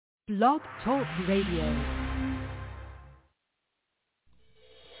Blog Talk Radio.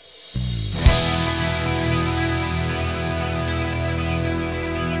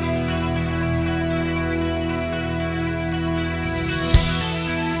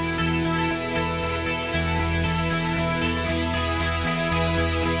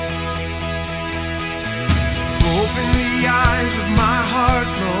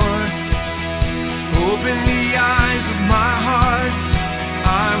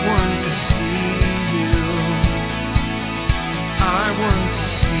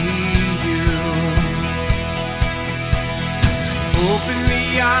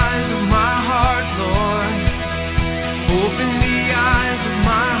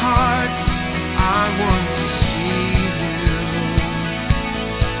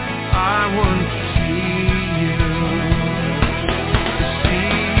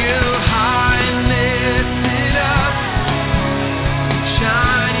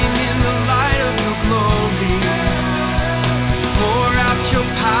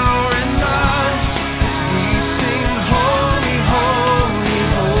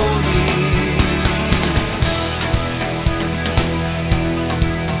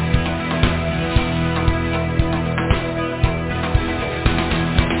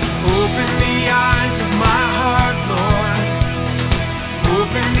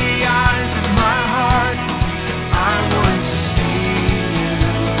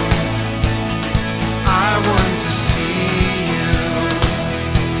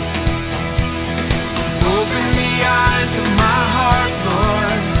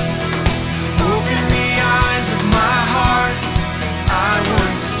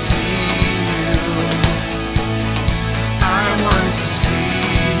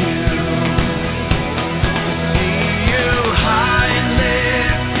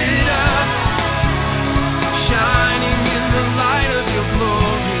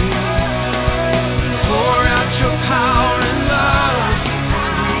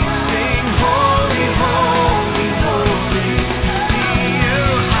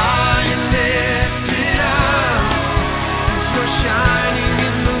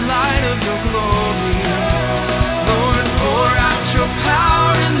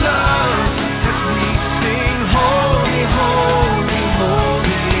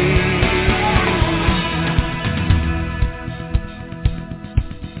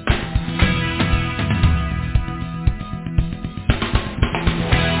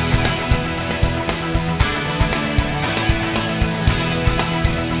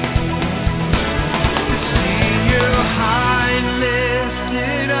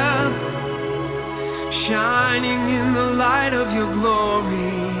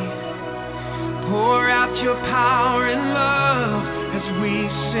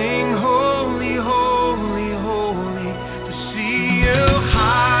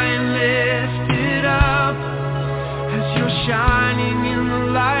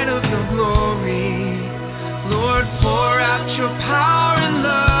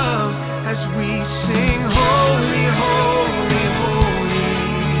 Holy,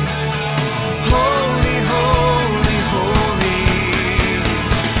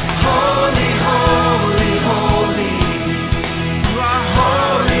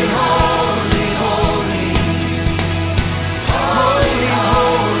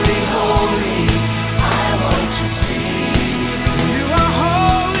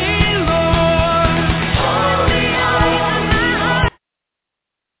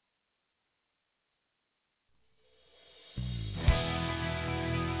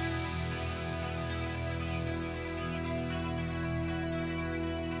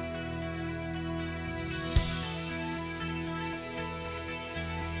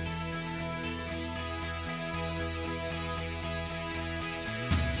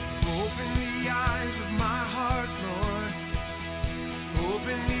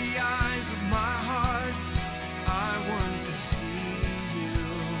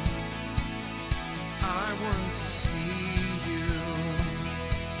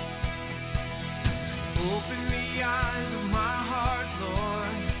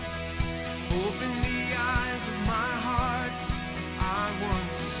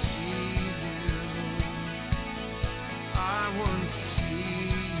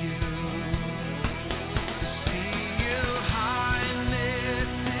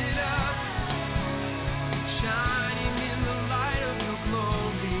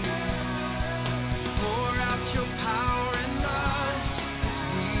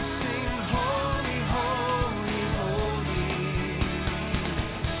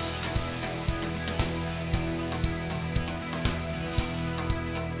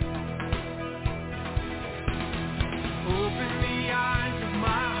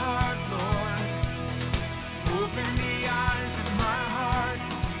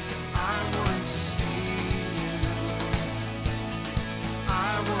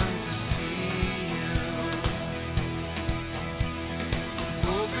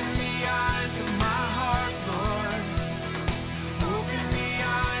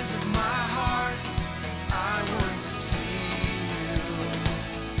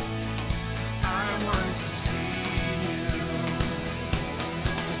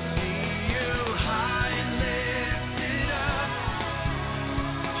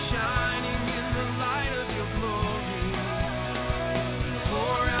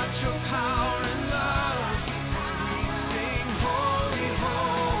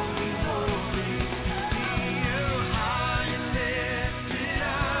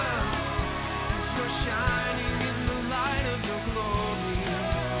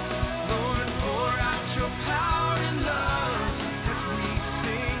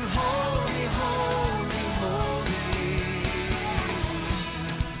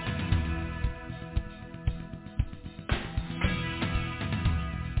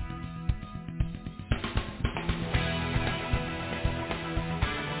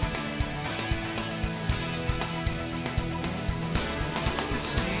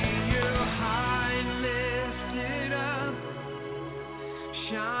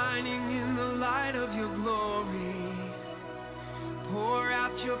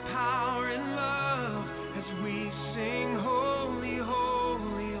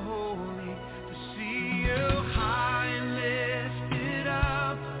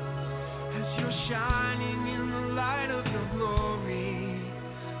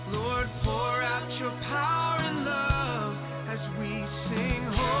 your power and love as we sing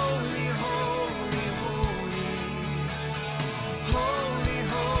holy, holy, holy. Holy,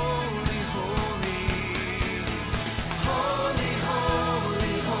 holy, holy. Holy,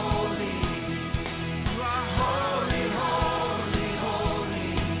 holy, holy. You are holy, holy,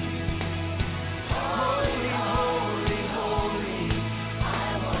 holy. Holy, holy, holy.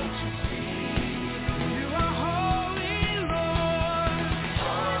 I want to see. You are holy, Lord.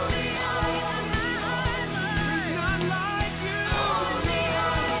 Holy, holy, holy. There's none like you. Holy,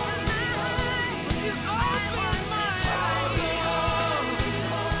 holy, holy. Would you open my eyes,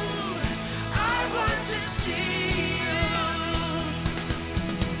 Lord? I want to see you.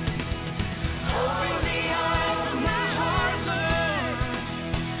 Open the eyes of my heart, Lord.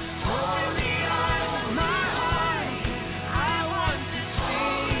 Open the eyes of my heart. I want to see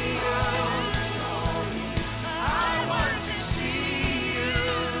you. I want to see you.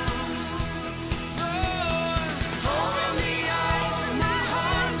 Lord, open the eyes of my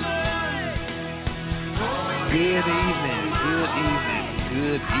heart, Lord. Open the Good eyes of evening, my good heart. evening,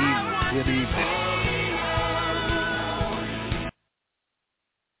 good I evening, want good to evening. see you.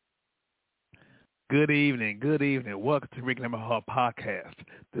 Good evening, good evening. Welcome to Reclaim My Heart Podcast,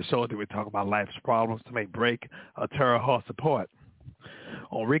 the show that we talk about life's problems to make break or tear our hearts apart.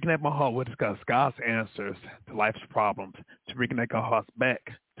 On Reconnect My Heart, we'll discuss God's answers to life's problems to reconnect our hearts back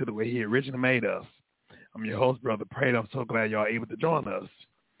to the way He originally made us. I'm your host, Brother Prater. I'm so glad y'all are able to join us.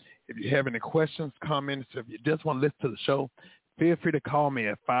 If you have any questions, comments, if you just want to listen to the show, feel free to call me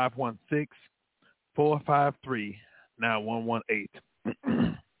at 516-453-9118.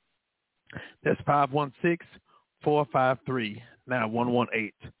 That's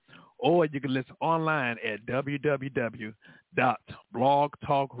 516-453-9118. Or you can listen online at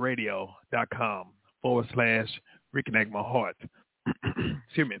www.blogtalkradio.com/reconnect my heart.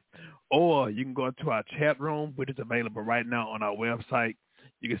 Excuse me. Or you can go into our chat room, which is available right now on our website.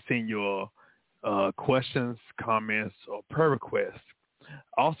 You can send your questions, comments, or prayer requests.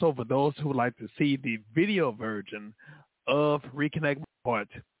 Also, for those who would like to see the video version of Reconnect My Heart,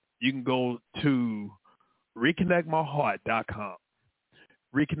 you can go to reconnectmyheart.com.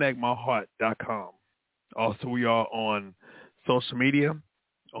 reconnectmyheart.com. Also, we are on social media,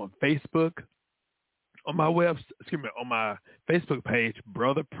 on Facebook, on my on my Facebook page,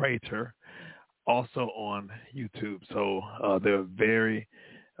 Brother Prater, also on YouTube. So there are very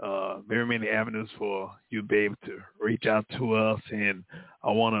many avenues for you to be able to reach out to us, and I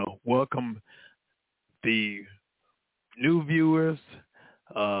want to welcome the new viewers.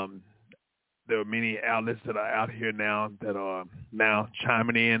 There are many outlets that are out here now that are now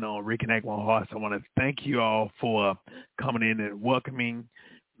chiming in on Reconnect My Heart. So I want to thank you all for coming in and welcoming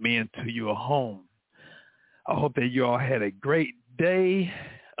me into your home. I hope that you all had a great day.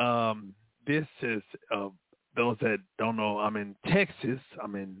 This is, those that don't know, I'm in Texas.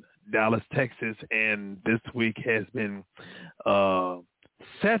 I'm in Dallas, Texas, and this week has been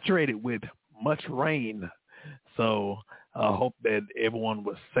saturated with much rain. So I hope that everyone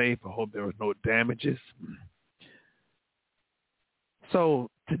was safe. I hope there was no damages.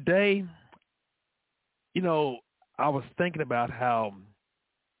 So today, I was thinking about how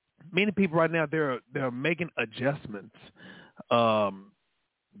many people right now, they're making adjustments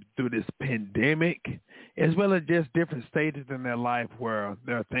through this pandemic, as well as just different stages in their life where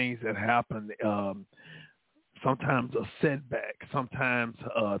there are things that happen. Sometimes a setback, sometimes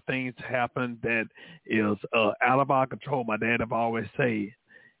things happen that is out of our control. My dad have always say,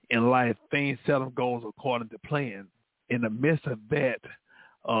 in life, things seldom goes according to plan. In the midst of that,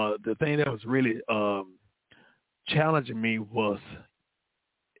 the thing that was really challenging me was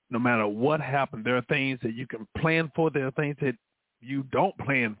no matter what happened, there are things that you can plan for. There are things that you don't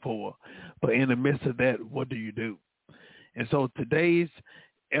plan for. But in the midst of that, what do you do? And so today's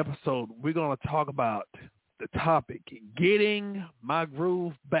episode, we're going to talk about the topic, getting my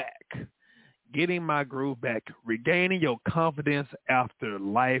groove back, regaining your confidence after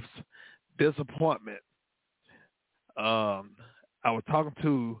life's disappointment. I was talking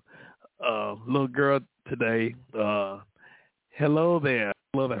to a little girl today. Hello there.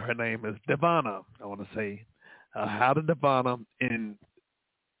 Her name is Devonna. I want to say hi to Devonna. And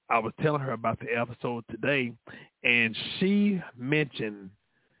I was telling her about the episode today, and she mentioned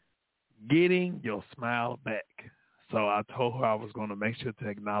getting your smile back. So I told her I was going to make sure to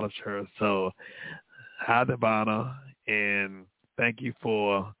acknowledge her. So hi, Devonna, and thank you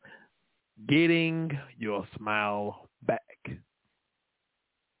for getting your smile back.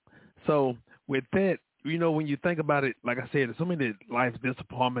 So with that, when you think about it, like I said, there's so many life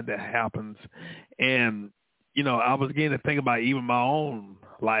disappointment that happens. And, I was beginning to think about even my own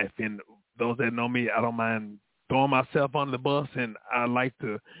life and those that know me, I don't mind throwing myself on the bus, and I like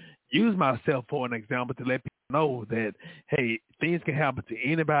to use myself for an example to let people know that, hey, things can happen to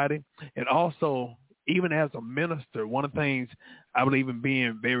anybody. And also, even as a minister, one of the things I believe in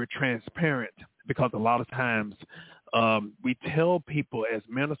being very transparent, because a lot of times we tell people as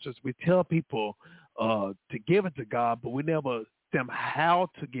ministers, we tell people to give it to God, but we never them how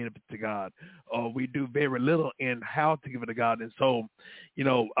to give it to God. We do very little in how to give it to God. And so,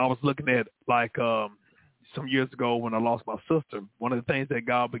 I was looking at like some years ago when I lost my sister, one of the things that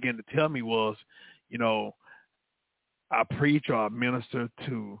God began to tell me was, I preach or I minister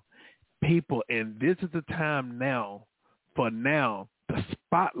to people, and this is the time now, the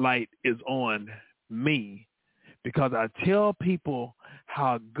spotlight is on me, because I tell people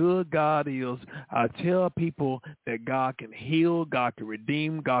how good God is. I tell people that God can heal, God can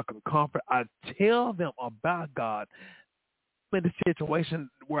redeem, God can comfort. I tell them about God in the situation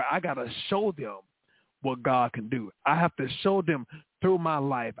where I got to show them what God can do. I have to show them through my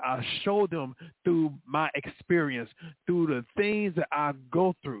life. I show them through my experience, through the things that I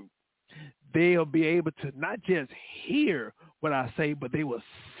go through. They'll be able to not just hear what I say, but they will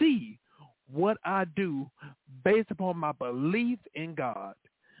see what I do based upon my belief in God.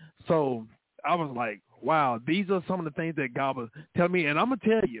 So I was like, wow, these are some of the things that God was telling me. And I'm going to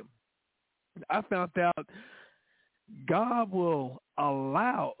tell you, I found out God will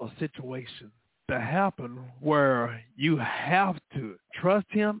allow a situation to happen where you have to trust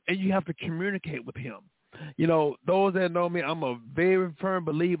him and you have to communicate with him. Those that know me, I'm a very firm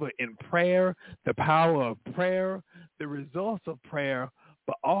believer in prayer, the power of prayer, the results of prayer,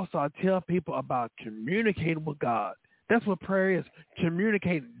 but also I tell people about communicating with God. That's what prayer is,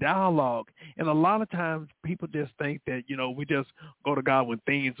 communicating, dialogue. And a lot of times people just think that, we just go to God when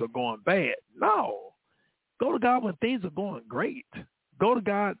things are going bad. No. Go to God when things are going great. Go to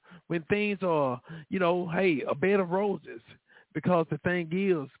God when things are, hey, a bed of roses. Because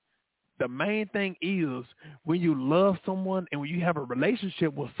the main thing is when you love someone and when you have a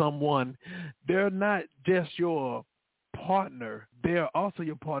relationship with someone, they're not just your partner. They're also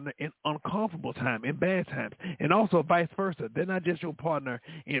your partner in uncomfortable times, in bad times, and also vice versa. They're not just your partner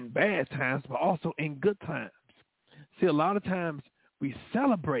in bad times, but also in good times. See, a lot of times we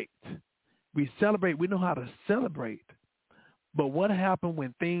celebrate. We know how to celebrate. But what happens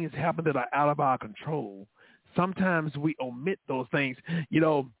when things happen that are out of our control? Sometimes we omit those things.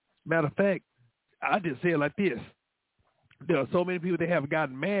 Matter of fact, I just say it like this. There are so many people that have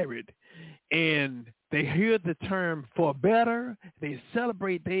gotten married, and they hear the term for better. They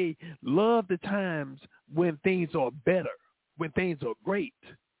celebrate. They love the times when things are better, when things are great.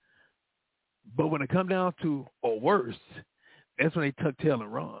 But when it comes down to or worse, that's when they tuck tail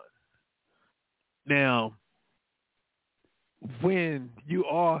and run. Now, when you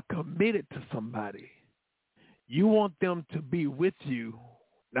are committed to somebody, you want them to be with you,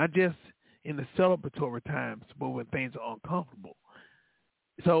 not just in the celebratory times, but when things are uncomfortable.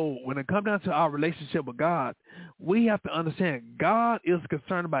 So when it comes down to our relationship with God, we have to understand God is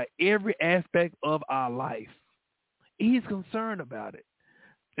concerned about every aspect of our life. He's concerned about it.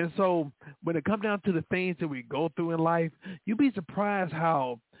 And so when it comes down to the things that we go through in life, you'd be surprised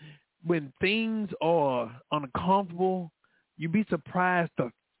how when things are uncomfortable, you'd be surprised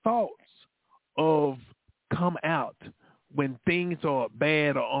the thoughts of come out when things are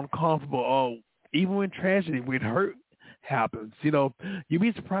bad or uncomfortable, or even when tragedy, when hurt happens. You'd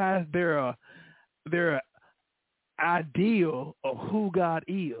be surprised their ideal of who God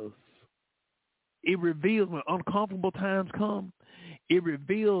is. It reveals when uncomfortable times come, it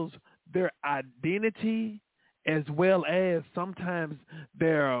reveals their identity as well as sometimes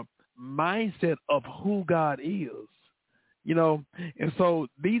their mindset of who God is. And so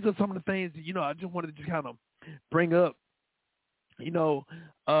these are some of the things, I just wanted to kind of bring up.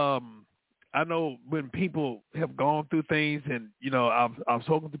 I know when people have gone through things, and I've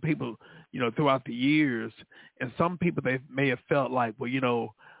spoken to people throughout the years, and some people, they may have felt like,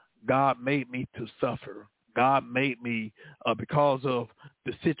 well, God made me to suffer. God made me because of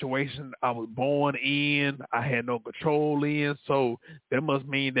the situation I was born in, I had no control in, so that must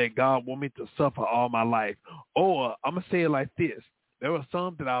mean that God want me to suffer all my life. Or I'm going to say it like this. There were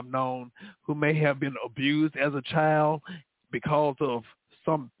some that I've known who may have been abused as a child because of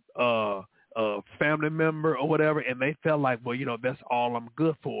some family member or whatever, and they felt like, well, that's all I'm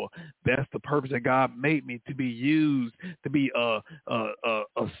good for. That's the purpose that God made me, to be used, to be a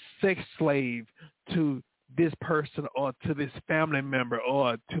sex slave to this person or to this family member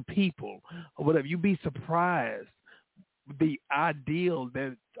or to people or whatever. You'd be surprised the ideal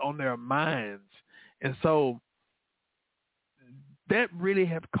that's on their minds. And so that really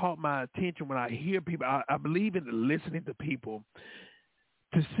have caught my attention when I hear people. I believe in listening to people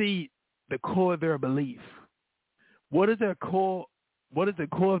to see the core of their belief. What is their core? What is the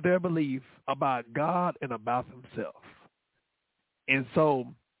core of their belief about God and about themselves? And so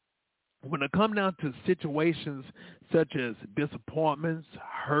when it comes down to situations such as disappointments,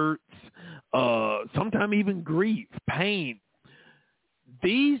 hurts, sometimes even grief, pain,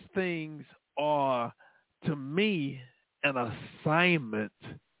 these things are, to me, an assignment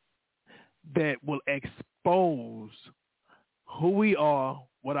that will expose who we are,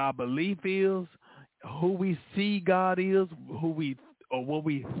 what our belief is, who we see God is, or what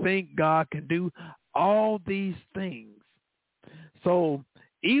we think God can do, all these things. So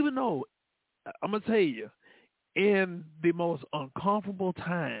even though, I'm going to tell you, in the most uncomfortable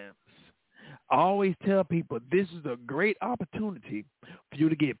times, I always tell people this is a great opportunity for you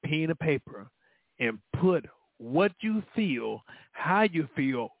to get pen and paper and put what you feel, how you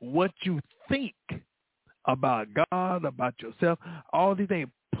feel, what you think about God, about yourself, all these things.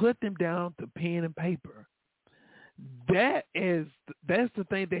 Put them down to pen and paper. That's the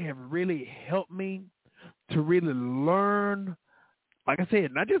thing that have really helped me to really learn, like I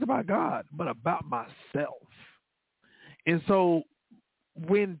said, not just about God, but about myself. And so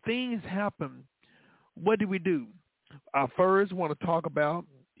when things happen, what do? I first want to talk about,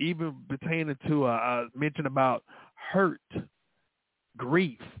 even pertaining to, I mentioned about hurt,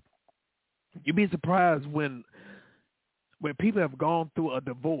 grief. You'd be surprised when people have gone through a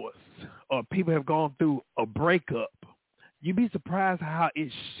divorce or people have gone through a breakup, you'd be surprised how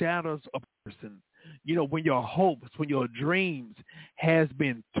it shatters a person. You know, when your hopes, when your dreams has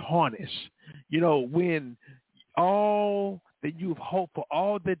been tarnished, you know, when all that you've hoped for,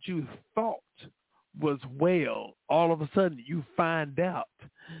 all that you thought was well, all of a sudden you find out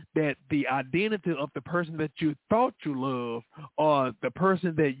that the identity of the person that you thought you loved or the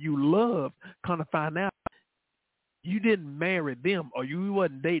person that you loved, kind of find out you didn't marry them or you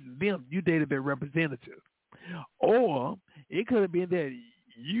wasn't dating them, you dated their representative. Or it could have been that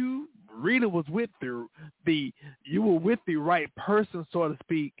you really was with you were with the right person, so to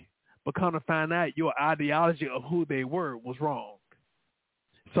speak, but kind of find out your ideology of who they were was wrong.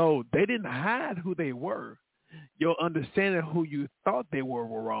 So they didn't hide who they were. Your understanding of who you thought they were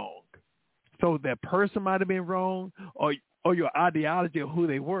wrong. So that person might have been wrong, or your ideology of who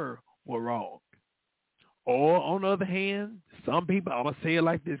they were wrong. Or on the other hand, some people, I'm going to say it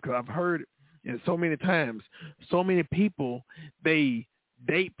like this because I've heard it so many times, so many people, they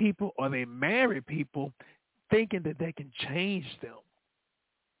date people or they marry people thinking that they can change them.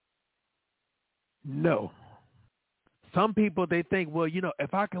 No. Some people, they think, well, you know,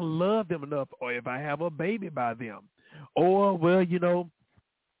 if I can love them enough, or if I have a baby by them, or, well, you know,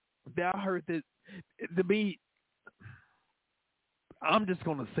 I heard that to me, I'm just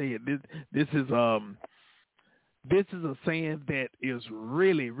going to say it. This is a saying that is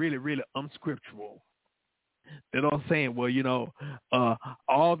really, really, really unscriptural. They're not saying, well, you know,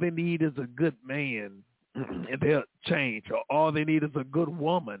 all they need is a good man and they'll change, or all they need is a good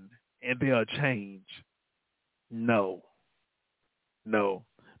woman and they'll change. No.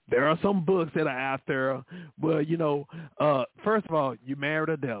 There are some books that are out there. Well, you know, first of all, you married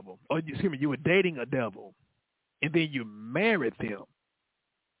a devil. Or, excuse me, you were dating a devil. And then you married them.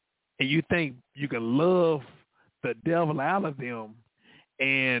 And you think you can love the devil out of them.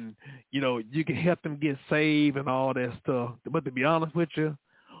 And, you know, you can help them get saved and all that stuff. But to be honest with you,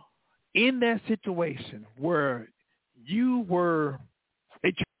 in that situation where you were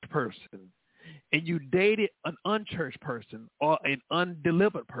a church person, and you dated an unchurched person or an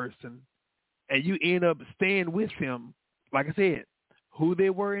undelivered person, and you end up staying with them, like I said, who they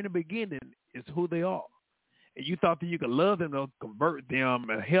were in the beginning is who they are. And you thought that you could love them or convert them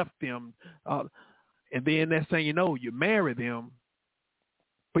and help them. And then next thing you know, you marry them,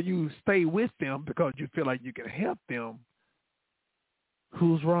 but you stay with them because you feel like you can help them.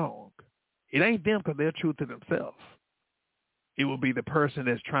 Who's wrong? It ain't them because they're true to themselves. It will be the person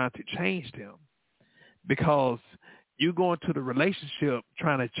that's trying to change them. Because you go into the relationship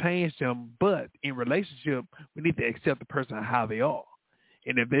trying to change them, but in relationship, we need to accept the person how they are.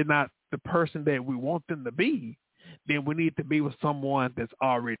 And if they're not the person that we want them to be, then we need to be with someone that's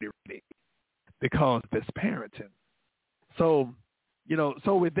already ready, because that's parenting. So, you know,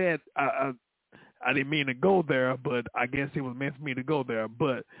 so with that, I didn't mean to go there, but I guess it was meant for me to go there.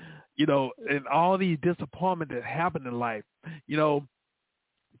 But, you know, and all these disappointments that happen in life, you know,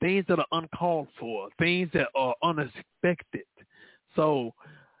 things that are uncalled for, things that are unexpected. So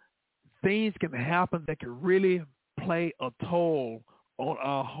things can happen that can really play a toll on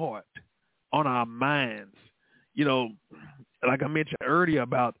our heart, on our minds. you know, like I mentioned earlier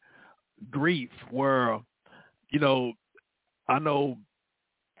about grief, where, you know, I know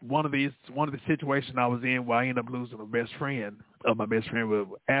one of the situations I was in where I ended up losing a best friend. My best friend was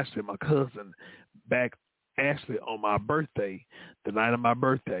Ashley, my cousin, back actually on my birthday, the night of my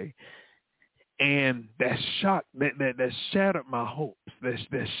birthday. And that shocked, that shattered my hopes.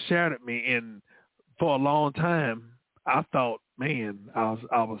 That shattered me. And for a long time, I thought, man, I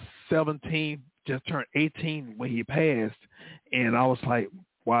was 17, just turned 18 when he passed, and I was like,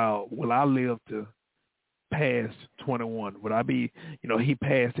 wow, will I live to past 21? Would I be, he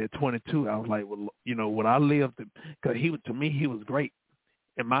passed at 22. I was like, well, would I live to, because to me, he was great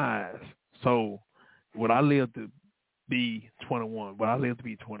in my eyes. So would I live to be 21? Would I live to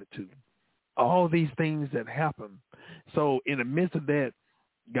be 22? All these things that happen. So in the midst of that,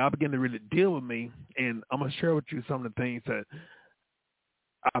 God began to really deal with me, and I'm going to share with you some of the things that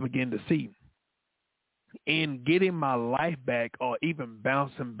I began to see. In getting my life back, or even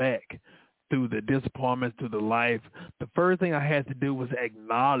bouncing back through the disappointments, through the life, the first thing I had to do was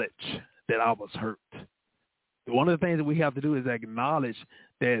acknowledge that I was hurt. One of the things that we have to do is acknowledge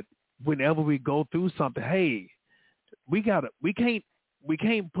that whenever we go through something, hey, we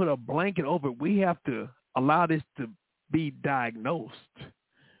can't put a blanket over it. We have to allow this to be diagnosed.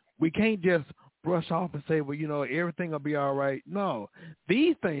 We can't just brush off and say, well, everything will be all right. No,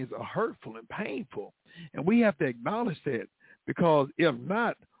 these things are hurtful and painful, and we have to acknowledge that, because if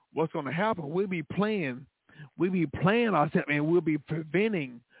not, what's going to happen? We'll be playing ourselves, and we'll be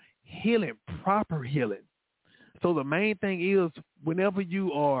preventing healing, proper healing. So the main thing is, whenever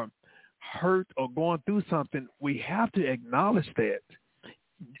you are hurt or going through something, we have to acknowledge that.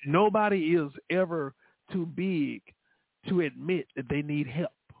 Nobody is ever too big to admit that they need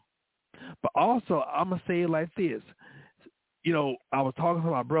help. But also, I'm going to say it like this. I was talking to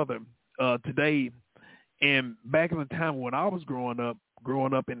my brother today, and back in the time when I was growing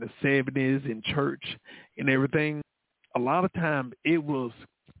up in the 70s in church and everything, a lot of times it was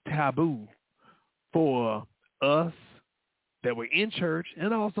taboo for us that were in church,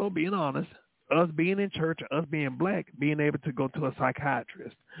 and also, being honest, us being in church, us being black, being able to go to a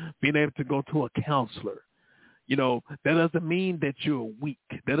psychiatrist, being able to go to a counselor. That doesn't mean that you're weak.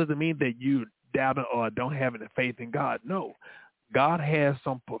 That doesn't mean that you doubt or don't have any faith in God. No, God has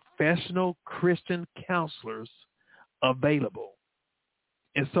some professional Christian counselors available.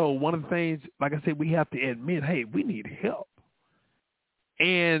 And so one of the things, like I said, we have to admit, hey, we need help.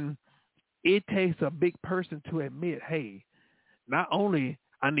 And it takes a big person to admit, hey, not only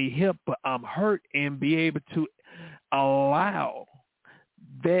I need help, but I'm hurt, and be able to allow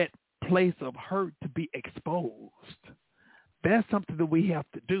that place of hurt to be exposed. That's something that we have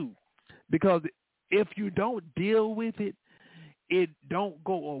to do, because if you don't deal with it, it don't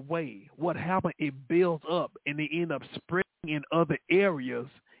go away. What happens? It builds up, and it ends up spreading in other areas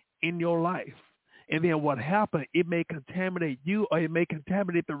in your life. And then what happens? It may contaminate you, or it may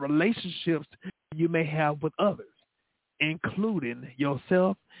contaminate the relationships you may have with others, including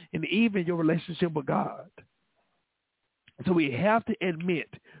yourself and even your relationship with God. So we have to admit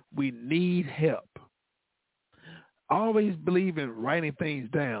we need help. I always believe in writing things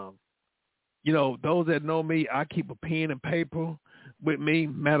down. Those that know me, I keep a pen and paper with me.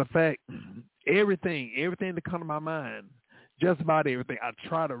 Matter of fact, everything that comes to my mind, just about everything, I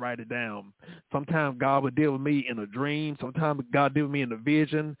try to write it down. Sometimes God will deal with me in a dream. Sometimes God deal with me in a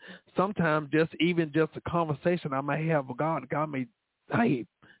vision. Sometimes just a conversation I may have with God. God may, hey,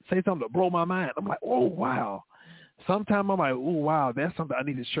 say something to blow my mind. I'm like, oh, wow. Sometimes I'm like, oh, wow, that's something I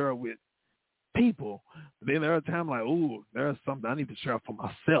need to share with people. But then there are times like, oh, there's something I need to share for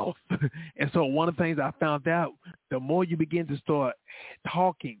myself. And so one of the things I found out, the more you begin to start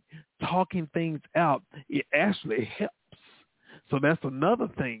talking things out, it actually helps. So that's another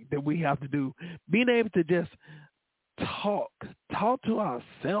thing that we have to do, being able to just talk to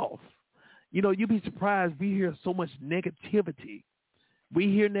ourselves. You'd be surprised. We hear so much negativity. We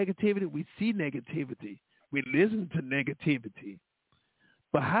hear negativity. We see negativity. We listen to negativity.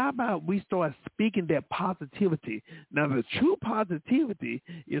 But how about we start speaking that positivity? Now, the true positivity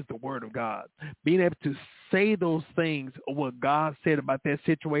is the word of God. Being able to say those things, what God said about that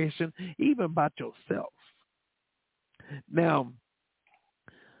situation, even about yourself. Now,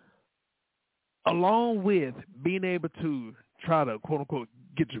 along with being able to try to, quote unquote,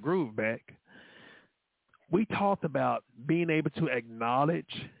 get your groove back, we talked about being able to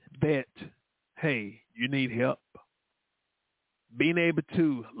acknowledge that, hey, you need help. Being able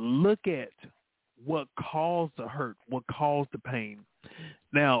to look at what caused the hurt, what caused the pain.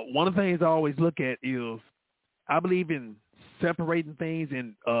 Now, one of the things I always look at is, I believe in separating things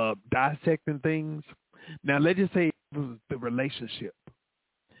and dissecting things. Now, let's just say it was the relationship.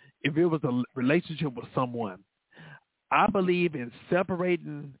 If it was a relationship with someone, I believe in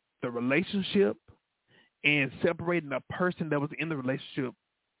separating the relationship and separating the person that was in the relationship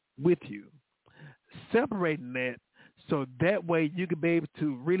with you. Separating that so that way you could be able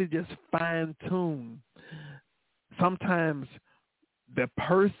to really just fine tune sometimes the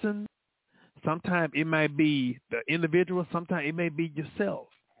person, sometimes it might be the individual, sometimes it may be yourself.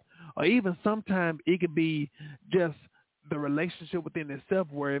 Or even sometimes it could be just the relationship within itself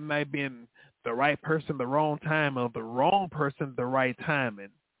where it might have been the right person the wrong time or the wrong person the right timing.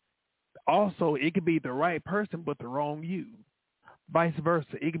 Also, it could be the right person but the wrong you. Vice versa.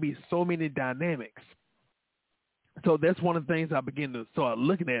 It could be so many dynamics. So that's one of the things I begin to start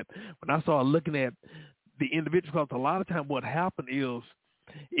looking at when I started looking at the individual. Because a lot of times what happened is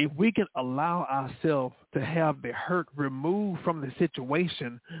if we can allow ourselves to have the hurt removed from the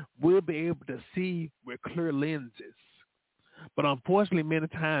situation, we'll be able to see with clear lenses. But unfortunately, many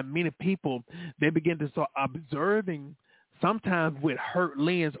times, many people, they begin to start observing sometimes with hurt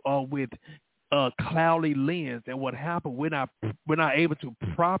lens or with a cloudy lens. And what happened, we're not able to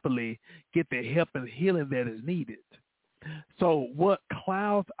properly get the help and healing that is needed. So what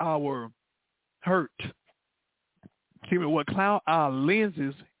clouds our hurt, what clouds our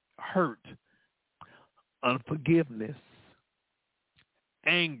lenses hurt, unforgiveness,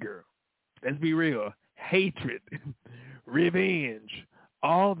 anger, let's be real, hatred, revenge,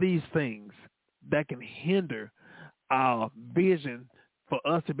 all these things that can hinder our vision for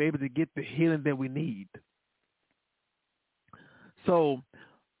us to be able to get the healing that we need. So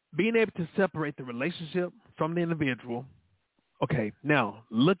being able to separate the relationship from the individual. Okay, now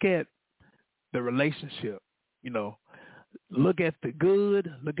look at the relationship, look at the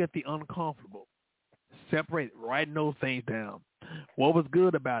good, look at the uncomfortable. Separate, write those things down. What was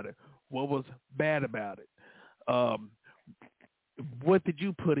good about it? What was bad about it? What did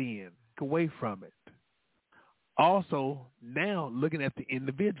you put in away from it? Also, now looking at the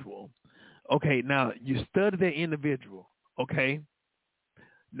individual. Okay, now you study the individual. Okay,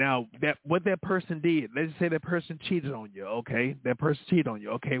 now that what that person did. Let's say that person cheated on you. Okay, that person cheated on you.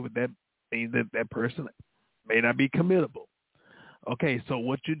 Okay, with that means that person may not be committable. Okay, so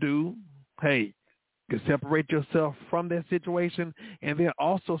what you do? Hey, you separate yourself from that situation, and then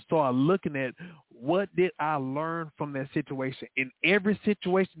also start looking at what did I learn from that situation. In every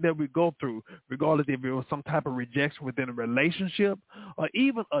situation that we go through, regardless if it was some type of rejection within a relationship or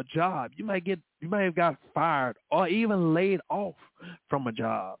even a job, you might have got fired or even laid off from a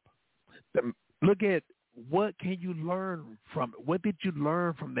job. Look at what can you learn from it. What did you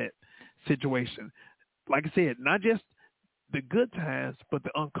learn from that situation? Like I said, not just the good times, but the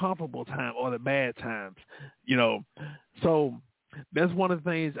uncomfortable time or the bad times, So that's one of the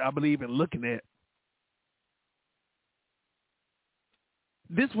things I believe in looking at.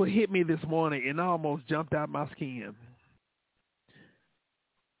 This one hit me this morning and almost jumped out my skin.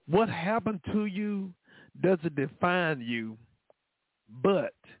 What happened to you doesn't define you,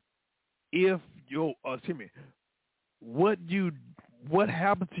 but what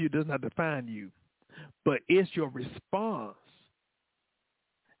happened to you does not define you, but it's your response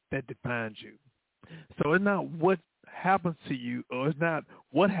that defines you. So it's not what happens to you, or it's not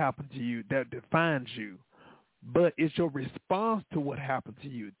what happened to you that defines you, but it's your response to what happened to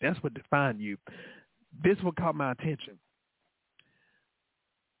you. That's what defines you. This what caught my attention.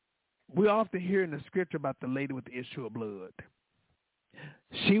 We often hear in the scripture about the lady with the issue of blood.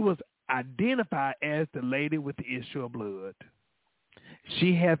 She was identified as the lady with the issue of blood.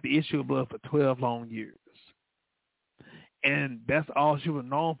 She had the issue of blood for 12 long years. And that's all she was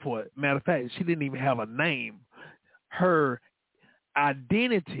known for. Matter of fact, she didn't even have a name. Her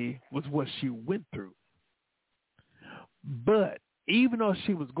identity was what she went through. But even though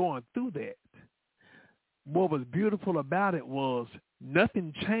she was going through that, what was beautiful about it was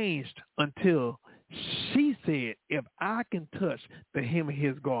nothing changed until she said, if I can touch the hem of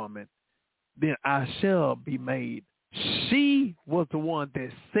his garment, then I shall be made. She was the one that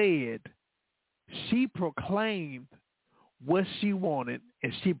said, she proclaimed what she wanted,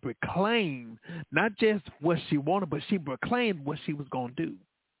 and she proclaimed not just what she wanted, but she proclaimed what she was going to do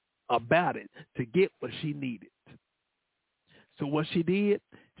about it to get what she needed. So what she did,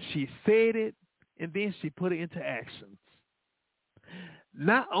 she said it, and then she put it into action.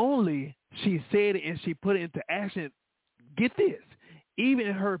 Not only she said it and she put it into action, get this, even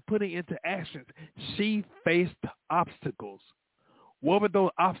in her putting into action, she faced obstacles. What were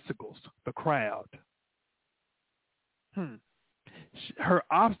those obstacles? The crowd. Her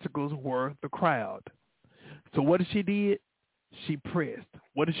obstacles were the crowd. So what did she do? She pressed.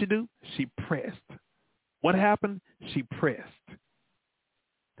 What did she do? She pressed. What happened? She pressed.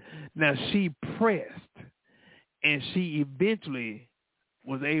 Now she pressed, and she eventually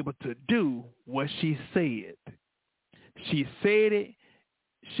was able to do what she said. She said it.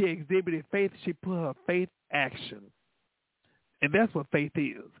 She exhibited faith. She put her faith action. And that's what faith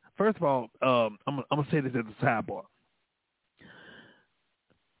is. First of all, I'm going to say this as a sidebar.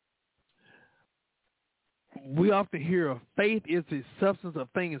 We often hear faith is the substance of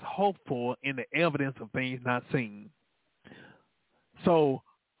things hoped for and the evidence of things not seen. So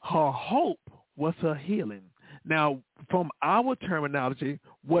her hope was her healing. Now, from our terminology,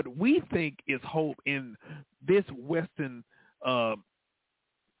 what we think is hope in this Western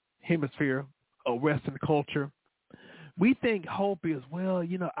hemisphere or Western culture, we think hope is, well,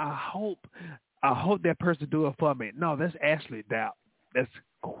 I hope that person do it for me. No, that's actually doubt. That's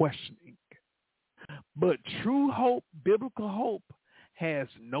questioning. But true hope, biblical hope, has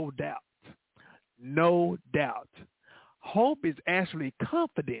no doubt. No doubt. Hope is actually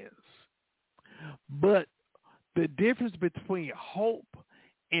confidence. But the difference between hope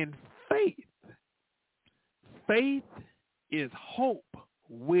and faith is hope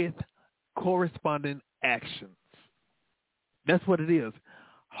with corresponding actions. That's what it is.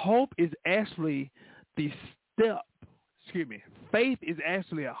 Hope is actually the step. Faith is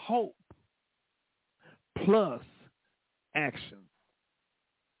actually a hope plus action.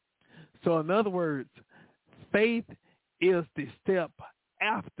 So in other words, faith is the step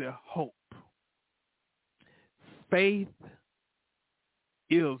after hope. Faith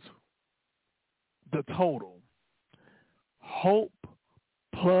is the total. Hope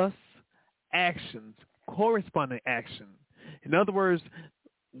plus actions, corresponding action. In other words,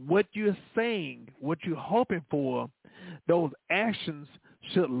 what you're saying, what you're hoping for, those actions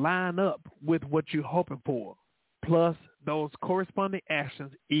should line up with what you're hoping for. Plus those corresponding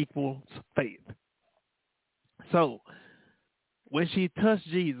actions equals faith. So when she touched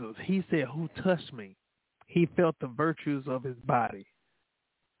Jesus, he said, "Who touched me?" He felt the virtues of his body.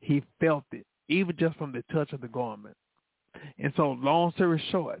 He felt it, even just from the touch of the garment. And so, long story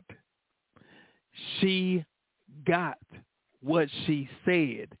short, she got what she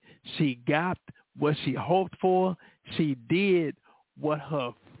said. She got what she hoped for. She did what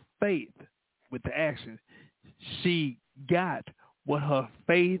her faith, with the action, she got what her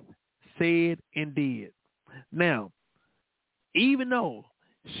faith said and did. Now, even though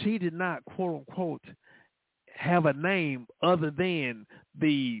she did not, quote unquote, have a name other than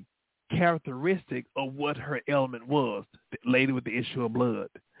the characteristic of what her ailment was, the lady with the issue of blood.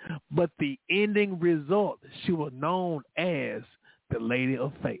 But the ending result, she was known as the Lady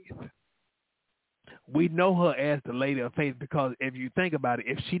of Faith. We know her as the Lady of Faith because if you think about it,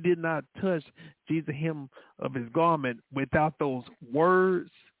 if she did not touch Jesus' hem of his garment without those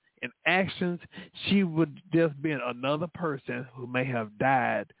words and actions, she would just been another person who may have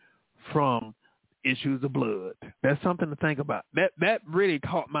died from issues of blood. That's something to think about. That really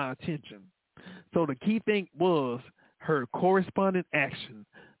caught my attention. So the key thing was her corresponding action.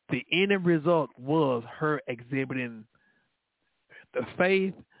 The ending result was her exhibiting the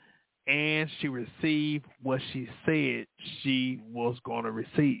faith, and she received what she said she was going to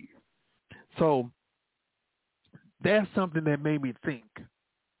receive. So that's something that made me think,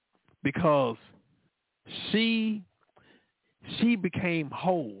 because she became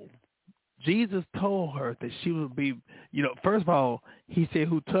whole. Jesus told her that she would be, first of all, he said,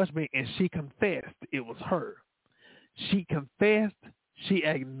 "Who touched me?" And she confessed it was her. She confessed, she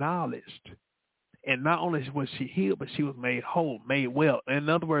acknowledged. And not only was she healed, but she was made whole, made well. In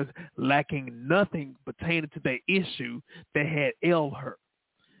other words, lacking nothing pertaining to the issue that had ailed her.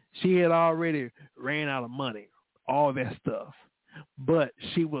 She had already ran out of money, all that stuff. But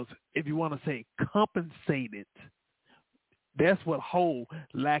she was, if you want to say, compensated. That's what whole,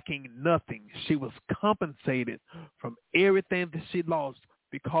 lacking nothing. She was compensated from everything that she lost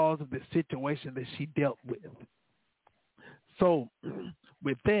because of the situation that she dealt with. So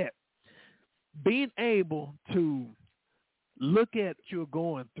with that, being able to look at what you're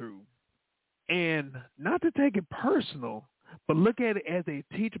going through and not to take it personal, but look at it as a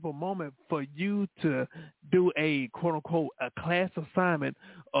teachable moment for you to do a quote unquote a class assignment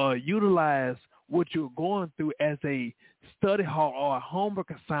or utilize what you're going through as a study hall or a homework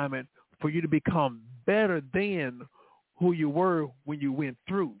assignment for you to become better than who you were when you went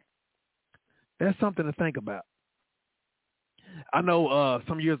through. That's something to think about. I know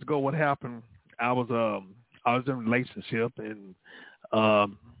some years ago what happened. I was in a relationship and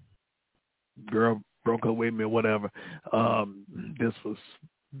girl broke up with me or whatever. This was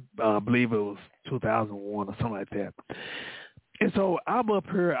I believe it was 2001 or something like that. And so I'm up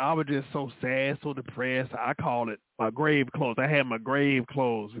here. I was just so sad, so depressed. I call it my grave clothes. I had my grave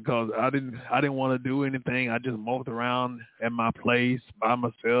clothes because I didn't want to do anything. I just moped around at my place by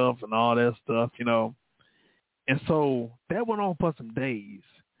myself and all that stuff, you know. And so that went on for some days.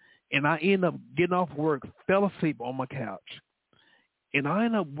 And I ended up getting off work, fell asleep on my couch. And I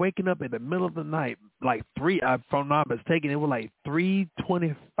ended up waking up in the middle of the night, like if I'm not mistaken, it was like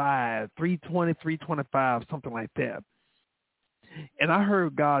 3:25, 3:20, 3:25, something like that. And I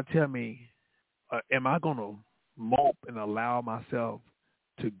heard God tell me, am I going to mope and allow myself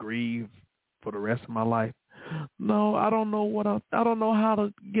to grieve for the rest of my life? No, I don't know I don't know how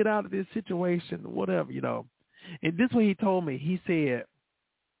to get out of this situation, whatever, you know. And this is what he told me. He said,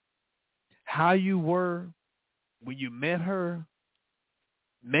 how you were when you met her,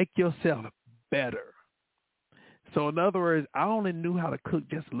 make yourself better. So in other words, I only knew how to cook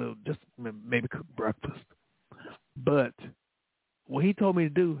just a little, just maybe cook breakfast. But what he told me to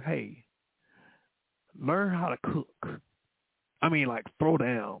do, hey, learn how to cook. I mean, like throw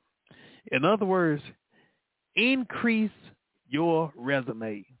down. In other words, increase your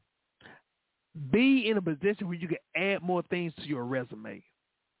resume. Be in a position where you can add more things to your resume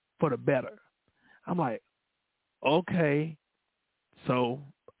for the better. I'm like, okay. So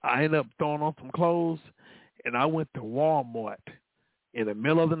I ended up throwing on some clothes, and I went to Walmart in the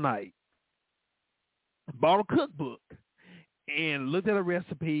middle of the night, bought a cookbook, and looked at a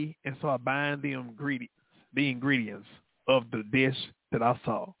recipe and started buying the ingredients of the dish that I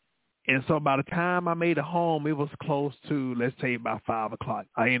saw. And so by the time I made it home, it was close to, let's say, about 5 o'clock.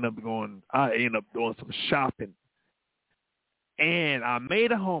 I ended up doing some shopping. And I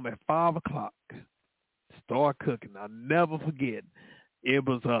made it home at 5 o'clock. Start cooking. I'll never forget. It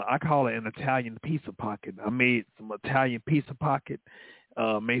was, I call it an Italian pizza pocket. I made some Italian pizza pocket,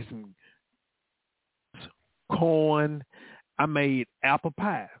 made some corn. I made apple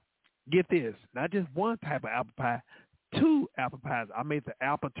pie. Get this, not just one type of apple pie, 2 apple pies. I made the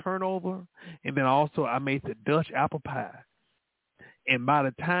apple turnover, and then also I made the Dutch apple pie. And by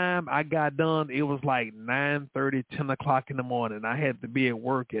the time I got done, it was like 9:30, 10 o'clock in the morning. I had to be at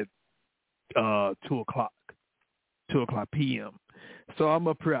work at 2 o'clock p.m. So I'm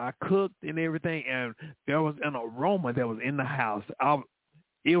up here. I cooked and everything, and there was an aroma that was in the house.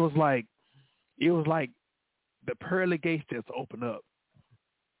 It was like the pearly gates just opened up.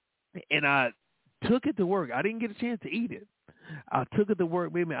 And I took it to work. I didn't get a chance to eat it. I took it to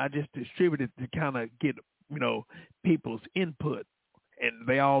work with me. I just distributed to kind of get, people's input, and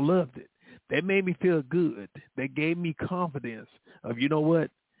they all loved it. That made me feel good. They gave me confidence of, you know what?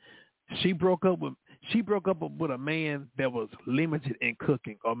 She broke up with a man that was limited in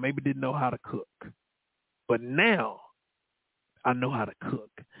cooking, or maybe didn't know how to cook. But now I know how to cook.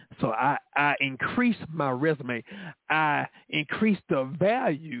 So I increased my resume. I increased the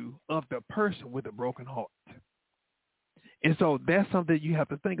value of the person with a broken heart. And so that's something you have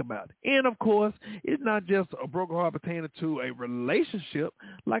to think about. And, of course, it's not just a broken heart pertaining to a relationship.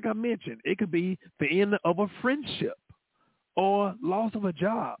 Like I mentioned, it could be the end of a friendship or loss of a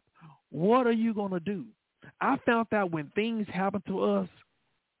job. What are you going to do? I found out when things happen to us,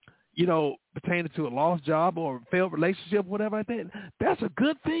 pertaining to a lost job or a failed relationship, whatever like that, that's a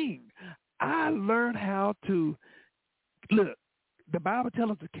good thing. I learned how to, look, the Bible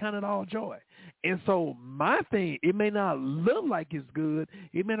tells us to count it all joy. And so my thing, it may not look like it's good.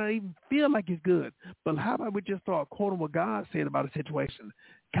 It may not even feel like it's good. But how about we just start quoting what God said about a situation?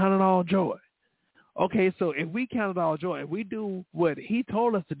 Count it all joy. Okay, so if we count it all joy, if we do what he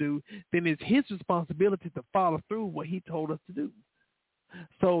told us to do, then it's his responsibility to follow through what he told us to do.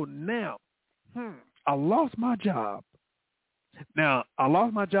 So now, I lost my job. Now, I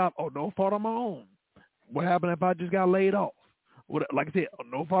lost my job, no fault of my own. What happened if I just got laid off? Like I said,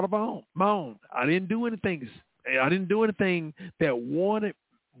 no fault of my own. I didn't do anything. I didn't do anything that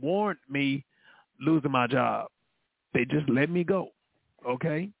warrant me losing my job. They just let me go.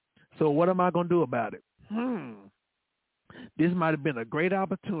 Okay? So what am I going to do about it? This might have been a great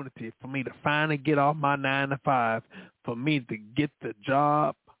opportunity for me to finally get off my 9 to 5, for me to get the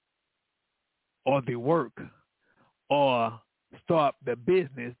job or the work or start the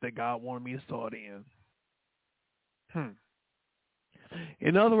business that God wanted me to start in.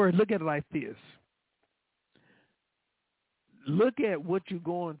 In other words, look at it like this. Look at what you're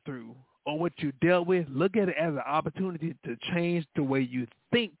going through or what you dealt with. Look at it as an opportunity to change the way you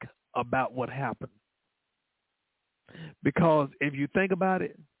think about what happened. Because if you think about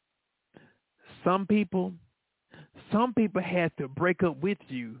it, some people had to break up with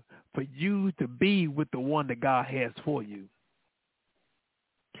you for you to be with the one that God has for you.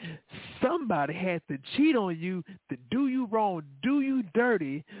 Somebody had to cheat on you, to do you wrong, do you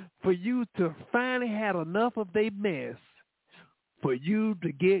dirty, for you to finally had enough of their mess, for you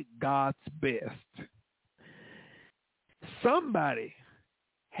to get God's best. Somebody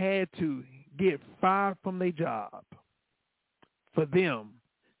had to get fired from their job for them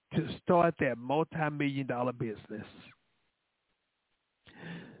to start that multi-million-dollar business.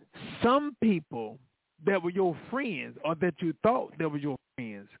 Some people that were your friends or that you thought that were your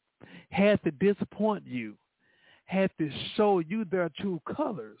friends had to disappoint you, had to show you their true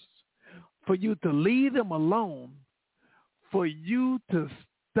colors, for you to leave them alone, for you to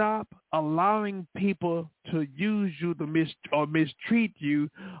stop allowing people to use you to mistreat you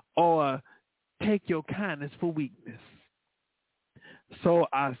or take your kindness for weakness. So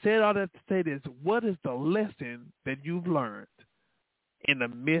I said all that to say this. What is the lesson that you've learned in the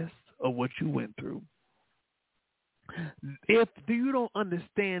midst of what you went through? If you don't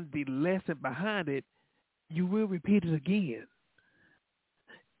understand the lesson behind it, you will repeat it again.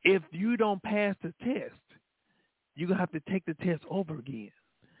 If you don't pass the test, you're going to have to take the test over again.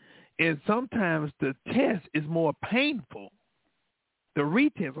 And sometimes the test is more painful. The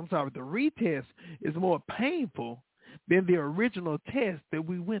retest is more painful than the original test that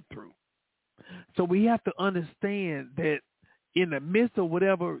we went through. So we have to understand that in the midst of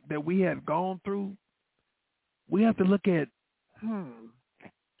whatever that we have gone through, we have to look at,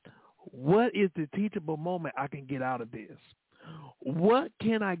 what is the teachable moment I can get out of this? What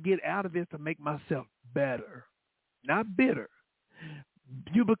can I get out of this to make myself better? Not bitter.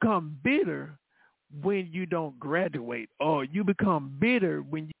 You become bitter when you don't graduate, or you become bitter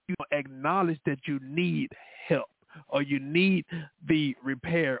when you don't acknowledge that you need help, or you need the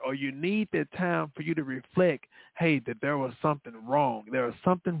repair, or you need that time for you to reflect, hey, that there was something wrong. There was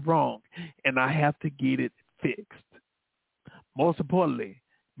something wrong, and I have to get it fixed. Most importantly,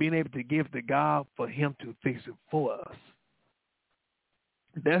 being able to give to God for him to fix it for us.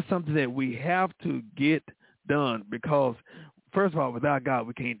 That's something that we have to get done because, first of all, without God,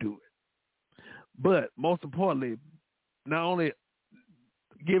 we can't do it. But most importantly, not only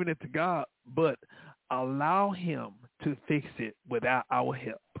giving it to God, but allow him to fix it without our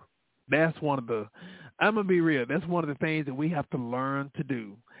help. That's one of the, I'm going to be real, that's one of the things that we have to learn to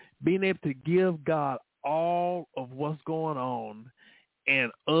do. Being able to give God all of what's going on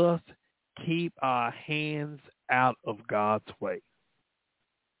and us keep our hands out of God's way.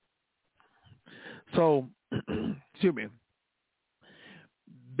 So, excuse me,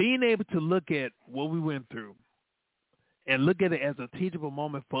 being able to look at what we went through and look at it as a teachable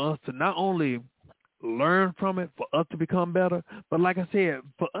moment for us to not only learn from it, for us to become better, but like I said,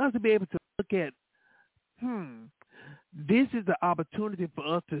 for us to be able to look at, this is the opportunity for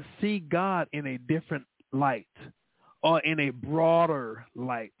us to see God in a different light or in a broader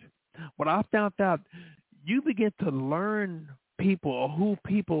light. What I found out, you begin to learn people or who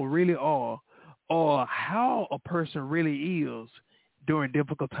people really are or how a person really is during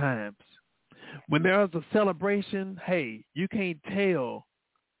difficult times. When there's a celebration, hey, you can't tell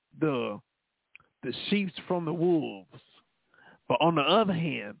the sheep from the wolves. But on the other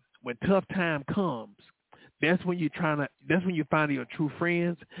hand, when tough time comes, that's when you find your true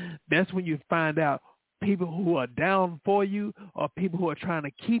friends. That's when you find out people who are down for you or people who are trying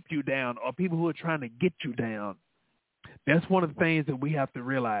to keep you down or people who are trying to get you down. That's one of the things that we have to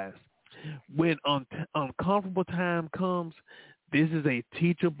realize. When uncomfortable time comes, this is a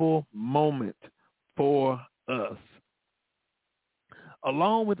teachable moment for us.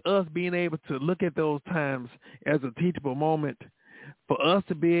 Along with us being able to look at those times as a teachable moment, for us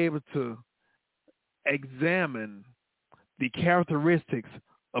to be able to examine the characteristics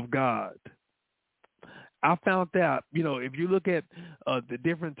of God. I found out, if you look at the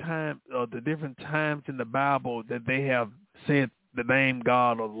different times in the Bible that they have said the name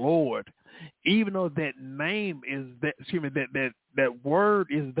God or Lord, even though that name is that word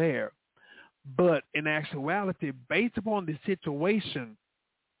is there, but in actuality, based upon the situation,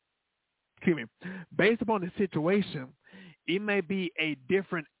 it may be a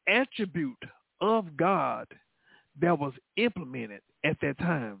different attribute of God that was implemented at that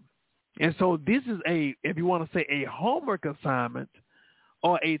time. And so this is if you want to say, a homework assignment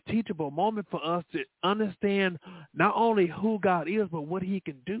or a teachable moment for us to understand not only who God is, but what he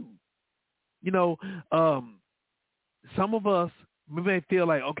can do. Some of us, we may feel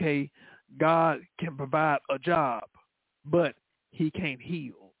like, okay, God can provide a job, but he can't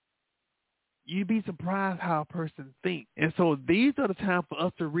heal. You'd be surprised how a person thinks. And so these are the times for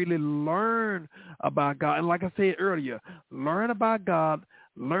us to really learn about God. And like I said earlier, learn about God,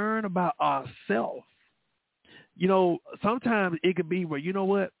 learn about ourselves. Sometimes it could be where, you know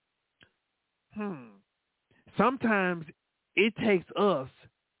what? Sometimes it takes us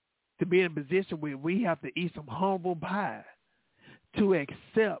to be in a position where we have to eat some humble pie to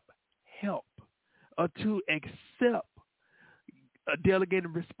accept help or to accept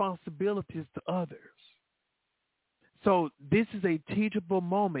delegating responsibilities to others. So this is a teachable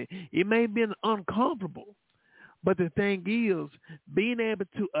moment. It may have been uncomfortable, but the thing is, being able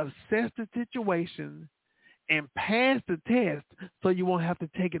to assess the situation and pass the test so you won't have to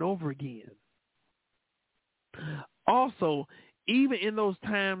take it over again. Also, even in those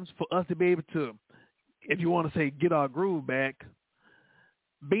times for us to be able to, if you want to say, get our groove back,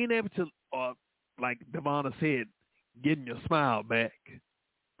 being able to, like Devonna said, getting your smile back,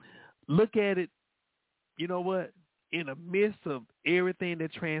 look at it, you know what? In the midst of everything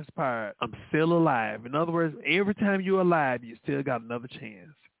that transpired, I'm still alive. In other words, every time you're alive, you still got another chance.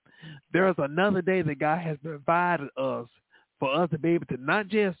 There's another day that God has provided us for us to be able to not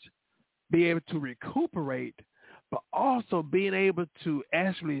just be able to recuperate, but also being able to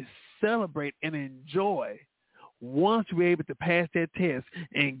actually celebrate and enjoy once we're able to pass that test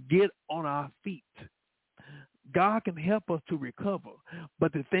and get on our feet. God can help us to recover.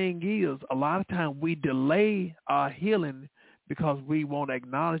 But the thing is, a lot of times we delay our healing because we won't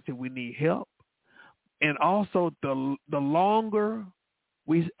acknowledge that we need help. And also the longer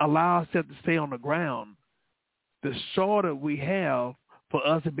we allow ourselves to stay on the ground, the shorter we have for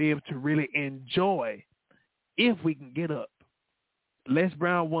us to be able to really enjoy if we can get up. Les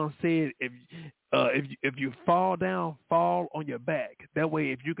Brown once said, if you fall down, fall on your back. That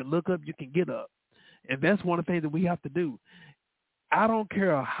way, if you can look up, you can get up. And that's one of the things that we have to do. I don't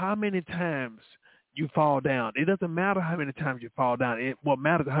care how many times you fall down. It doesn't matter how many times you fall down. What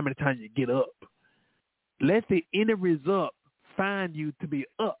matters is how many times you get up. Let the end result find you to be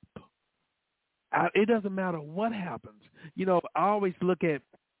up. It doesn't matter what happens. I always look at,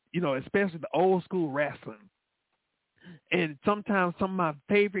 especially the old school wrestling. And sometimes some of my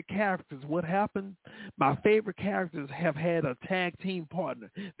favorite characters, what happened? My favorite characters have had a tag team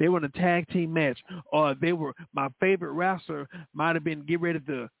partner. They were in a tag team match, or my favorite wrestler might have been get ready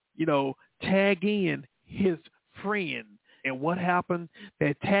to, tag in his friend. And what happened?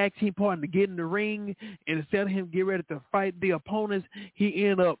 That tag team partner get in the ring, and instead of him get ready to fight the opponents, he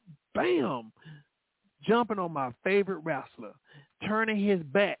ended up, bam, jumping on my favorite wrestler, turning his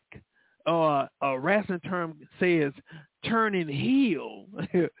back. A wrestling term says turning heel.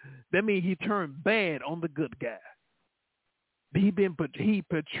 That means he turned bad on the good guy. He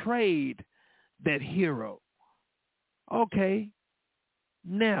portrayed that hero. Okay,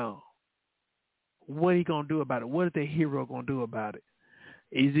 now what he gonna do about it? What is the hero gonna do about it?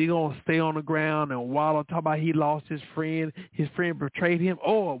 Is he gonna stay on the ground and wallow, talk about he lost his friend betrayed him,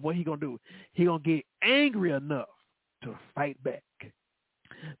 or what he gonna do? He gonna get angry enough to fight back.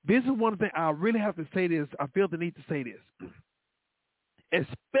 This is one thing I really have to say this. I feel the need to say this,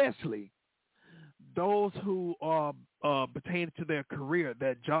 especially those who are pertaining to their career,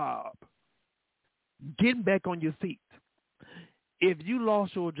 their job. Getting back on your feet. If you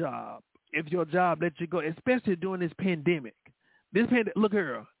lost your job, if your job let you go, especially during this pandemic, look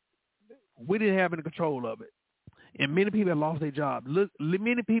here, we didn't have any control of it, and many people have lost their job.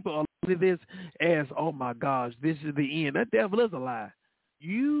 Many people are looking at this as, oh my gosh, this is the end. That devil is a lie.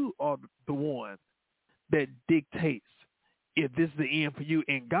 You are the one that dictates if this is the end for you.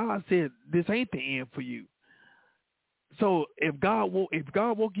 And God said this ain't the end for you. So if God woke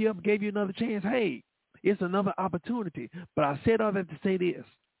you up and gave you another chance, hey, it's another opportunity. But I said all that to say this.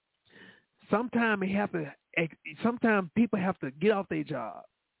 Sometimes people have to get off their job,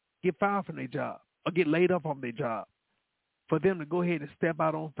 get fired from their job, or get laid up on their job for them to go ahead and step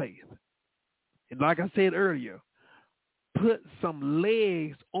out on faith. And like I said earlier, put some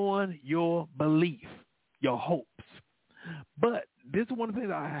legs on your belief, your hopes. But this is one of the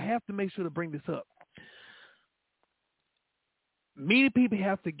things I have to make sure to bring this up. Many people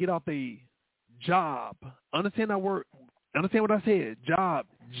have to get off their job. Understand that word? Understand what I said? Job,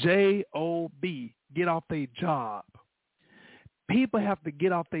 J-O-B, get off their job. People have to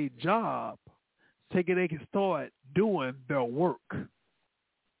get off their job so they can start doing their work.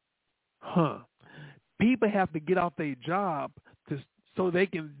 People have to get off their job so they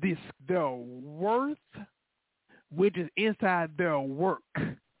can their worth, which is inside their work.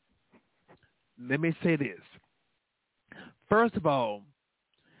 Let me say this. First of all,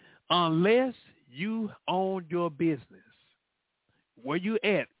 unless you own your business, where you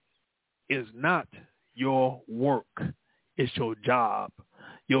at is not your work. It's your job.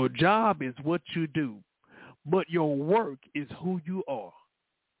 Your job is what you do, but your work is who you are.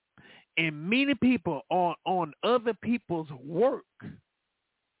 And many people are on other people's work,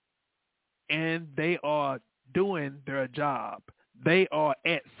 and they are doing their job. They are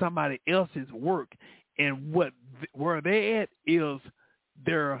at somebody else's work, and where they at is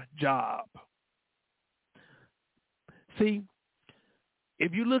their job. See,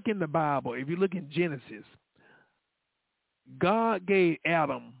 if you look in the Bible, if you look in Genesis, God gave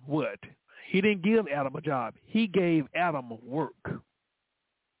Adam what? He didn't give Adam a job. He gave Adam work.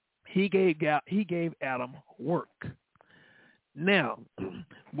 He gave Adam work. Now,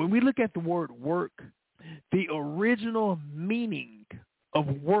 when we look at the word work, the original meaning of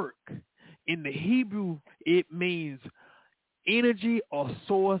work in the Hebrew, it means energy or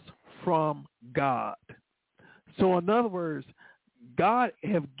source from God. So in other words, God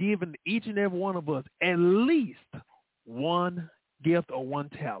have given each and every one of us at least one gift or one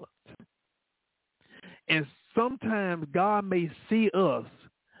talent. And sometimes God may see us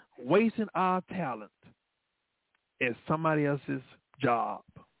wasting our talent at somebody else's job,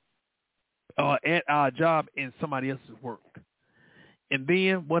 or at our job in somebody else's work. And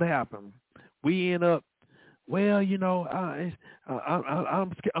then what happened? We end up, well, I'm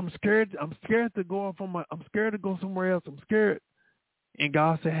scared. I'm scared to go I'm scared to go somewhere else. I'm scared. And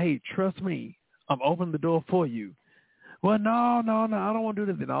God said, hey, trust me. I'm opening the door for you. Well, no, I don't want to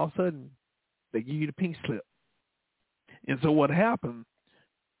do this. And all of a sudden, they give you the pink slip. And so what happened,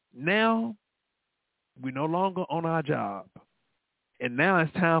 now we're no longer on our job. And now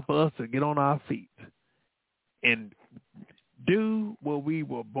it's time for us to get on our feet and do what we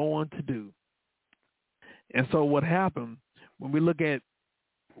were born to do. And so what happened, when we look at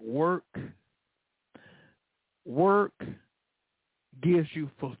work gives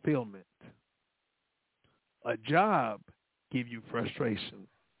you fulfillment. A job gives you frustration.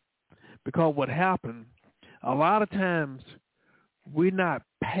 Because what happened, a lot of times we're not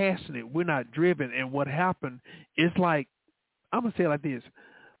passionate, we're not driven, and what happened, it's like, I'm going to say it like this.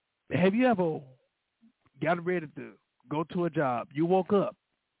 Have you ever got ready to go to a job? You woke up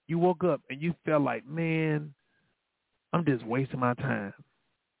and you felt like, man, I'm just wasting my time.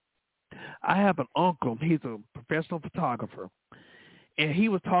 I have an uncle, he's a professional photographer, and he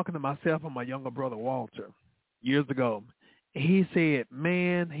was talking to myself and my younger brother, Walter, years ago. He said,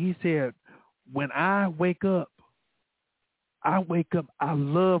 when I wake up, I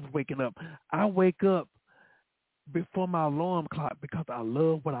love waking up. I wake up before my alarm clock because I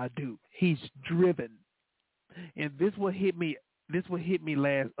love what I do. He's driven. And this what hit me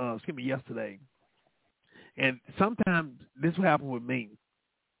yesterday. And sometimes this will happen with me.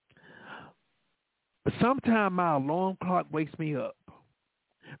 Sometimes my alarm clock wakes me up.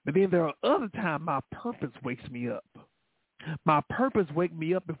 But then there are other times my purpose wakes me up. My purpose wakes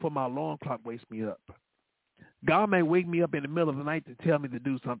me up before my alarm clock wakes me up. God may wake me up in the middle of the night to tell me to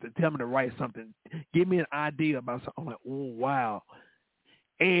do something, tell me to write something, give me an idea about something. I'm like, oh, wow.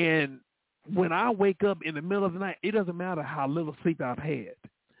 And when I wake up in the middle of the night, it doesn't matter how little sleep I've had.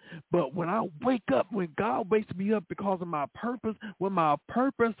 But when I wake up, when God wakes me up because of my purpose, when my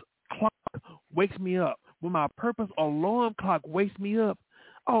purpose clock wakes me up, when my purpose alarm clock wakes me up,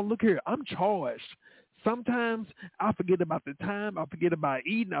 oh, look here, I'm charged. Sometimes I forget about the time. I forget about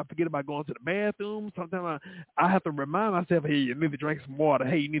eating. I forget about going to the bathroom. Sometimes I have to remind myself, hey, you need to drink some water.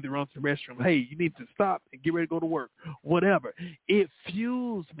 Hey, you need to run to the restroom. Hey, you need to stop and get ready to go to work. Whatever. It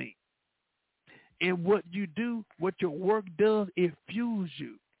fuels me. And what you do, what your work does, it fuels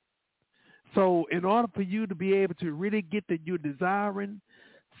you. So in order for you to be able to really get that you're desiring,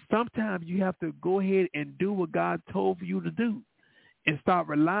 sometimes you have to go ahead and do what God told for you to do and start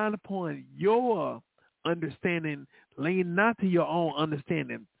relying upon your understanding, lean not to your own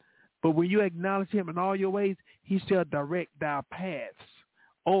understanding. But when you acknowledge him in all your ways, he shall direct thy paths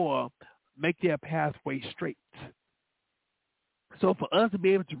or make their pathway straight. So for us to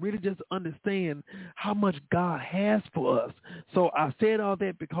be able to really just understand how much God has for us. So I said all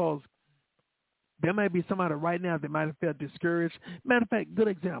that because there might be somebody right now that might have felt discouraged. Matter of fact, good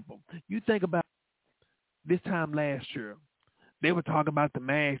example. You think about this time last year. They were talking about the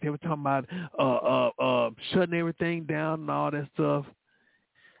mask. They were talking about shutting everything down and all that stuff.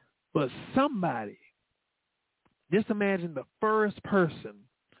 But somebody, just imagine the first person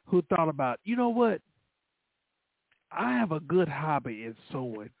who thought about, you know what? I have a good hobby in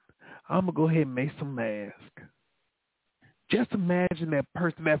sewing. I'm going to go ahead and make some masks. Just imagine that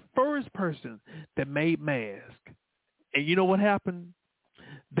person, that first person that made masks. And you know what happened?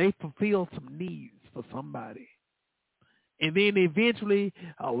 They fulfilled some needs for somebody. And then eventually,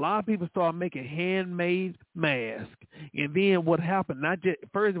 a lot of people start making handmade masks. And then what happened, not just,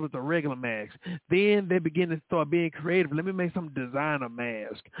 first it was a regular mask. Then they begin to start being creative. Let me make some designer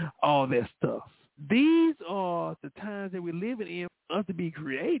mask, all that stuff. These are the times that we're living in for us to be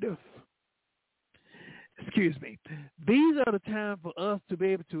creative. Excuse me. These are the times for us to be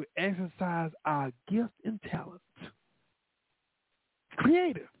able to exercise our gifts and talents.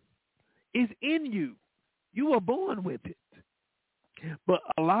 Creative. It's in you. You were born with it. But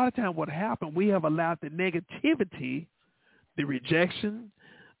a lot of times what happened, we have allowed the negativity, the rejection,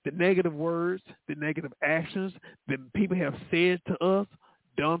 the negative words, the negative actions that people have said to us,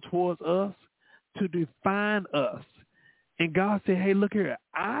 done towards us, to define us. And God said, hey, look here,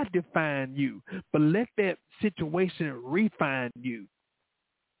 I define you, but let that situation refine you.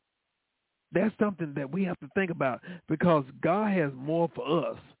 That's something that we have to think about because God has more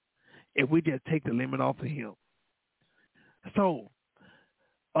for us if we just take the limit off of him. So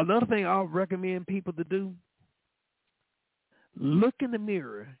another thing I'll recommend people to do, look in the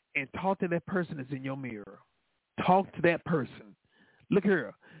mirror and talk to that person that's in your mirror. Talk to that person. Look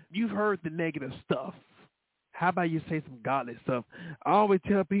here, you've heard the negative stuff. How about you say some godly stuff? I always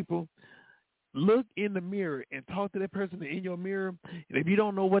tell people, look in the mirror and talk to that person in your mirror. And if you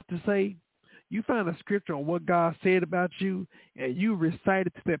don't know what to say, you find a scripture on what God said about you, and you recite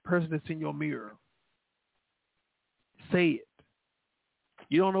it to that person that's in your mirror. Say it.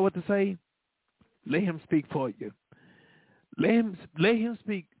 You don't know what to say? Let him speak for you. Let him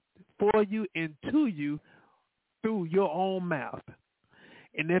speak for you and to you through your own mouth.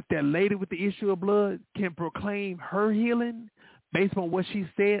 And if that lady with the issue of blood can proclaim her healing based on what she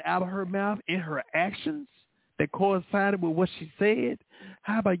said out of her mouth and her actions that coincided with what she said,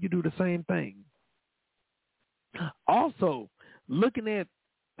 how about you do the same thing? Also, looking at,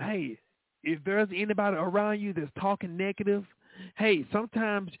 hey, if there's anybody around you that's talking negative, hey,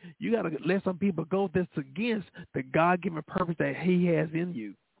 sometimes you got to let some people go that's against the God-given purpose that he has in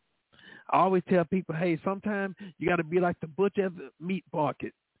you. I always tell people, hey, sometimes you got to be like the butcher at the meat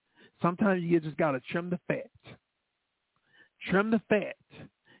market. Sometimes you just got to trim the fat. Trim the fat.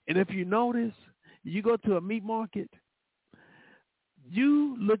 And if you notice, you go to a meat market,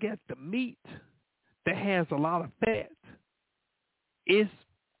 you look at the meat that has a lot of fat. It's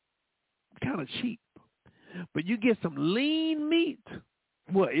kind of cheap. But you get some lean meat,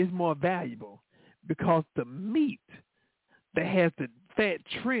 well, it's more valuable because the meat that has the fat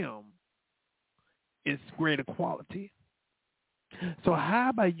trim is greater quality. So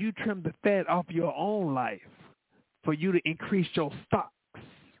how about you trim the fat off your own life for you to increase your stocks?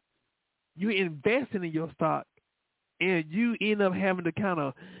 You're investing in your stock, and you end up having to kind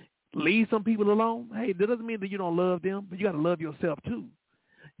of leave some people alone. Hey, that doesn't mean that you don't love them, but you got to love yourself too.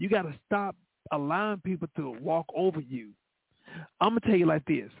 You got to stop allowing people to walk over you. I'm going to tell you like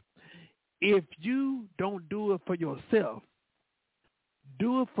this. If you don't do it for yourself,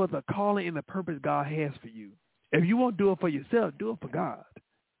 do it for the calling and the purpose God has for you. If you won't do it for yourself, do it for God.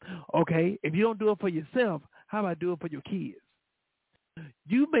 Okay? If you don't do it for yourself, how about do it for your kids?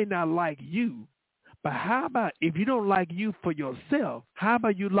 You may not like you, but how about if you don't like you for yourself, how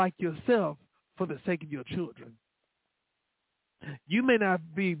about you like yourself for the sake of your children? You may not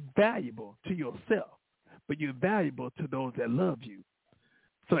be valuable to yourself, but you're valuable to those that love you.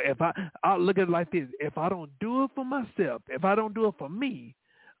 So if I'll look at it like this. If I don't do it for myself, if I don't do it for me,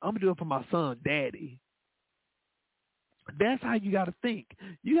 I'm going to do it for my son, Daddy. That's how you got to think.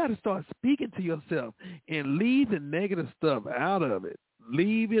 You got to start speaking to yourself and leave the negative stuff out of it.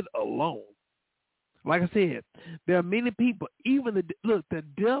 Leave it alone. Like I said, there are many people, even the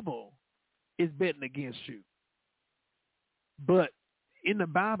devil is betting against you. But in the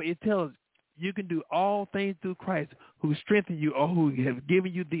Bible, it tells you can do all things through Christ who strengthens you or who has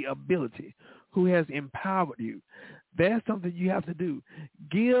given you the ability, who has empowered you. That's something you have to do.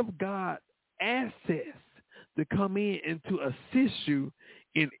 Give God access to come in and to assist you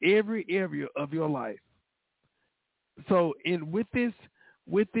in every area of your life. So with this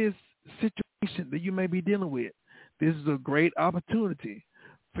situation that you may be dealing with, this is a great opportunity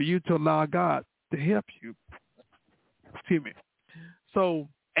for you to allow God to help you. Excuse me. So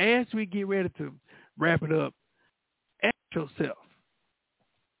as we get ready to wrap it up, ask yourself,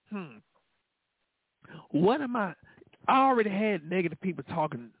 what am I already had negative people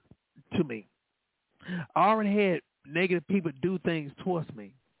talking to me. I already had negative people do things towards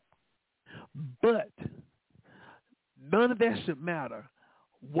me. But none of that should matter.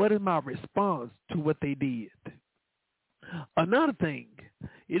 What is my response to what they did? Another thing,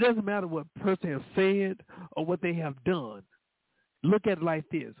 it doesn't matter what a person has said or what they have done. Look at it like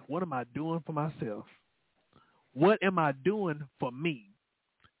this. What am I doing for myself? What am I doing for me?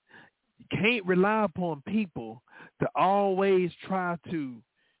 You can't rely upon people to always try to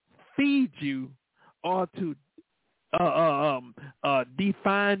feed you or to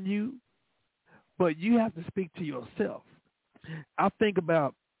define you, but you have to speak to yourself. I think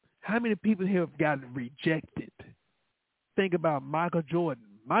about how many people have gotten rejected. Think about Michael Jordan.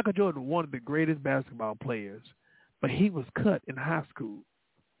 Michael Jordan, one of the greatest basketball players, but he was cut in high school,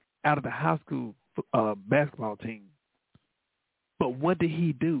 out of the high school basketball team. But what did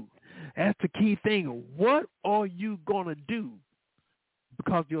he do? That's the key thing. What are you going to do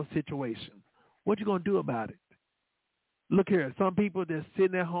because of your situation? What you going to do about it? Look here, some people just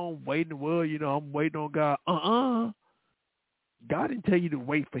sitting at home waiting, well, I'm waiting on God. God didn't tell you to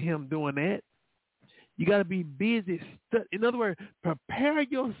wait for him doing that. You got to be busy. In other words, prepare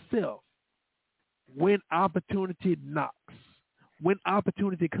yourself when opportunity knocks, when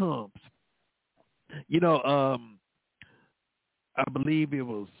opportunity comes. I believe it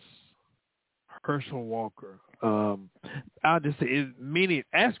was Herschel Walker. I'll just say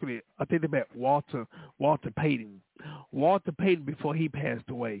actually, I think about Walter Payton. Walter Payton, before he passed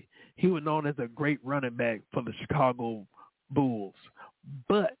away, he was known as a great running back for the Chicago Bulls.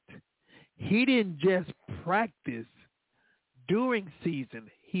 But he didn't just practice during season.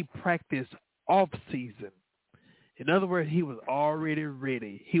 He practiced off season. In other words, he was already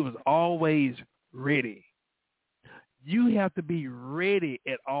ready. He was always ready. You have to be ready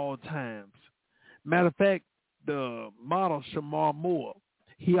at all times. Matter of fact, the model Shamar Moore,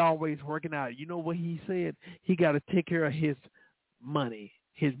 he always working out. You know what he said? He got to take care of his money,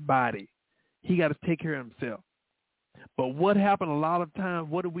 his body. He got to take care of himself. But what happened a lot of times,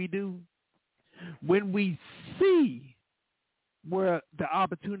 what do? When we see where the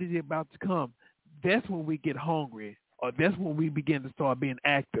opportunity is about to come, that's when we get hungry, or that's when we begin to start being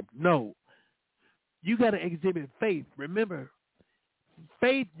active. No. You got to exhibit faith. Remember,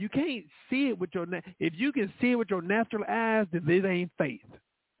 faith, you can't see it with if you can see it with your natural eyes, then it ain't faith.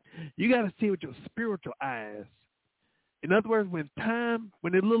 You got to see it with your spiritual eyes. In other words, when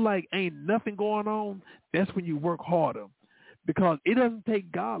it look like ain't nothing going on, that's when you work harder. Because it doesn't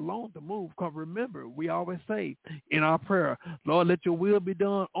take God long to move. Because remember, we always say in our prayer, Lord, let your will be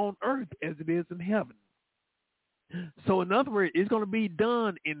done on earth as it is in heaven. So in other words, it's going to be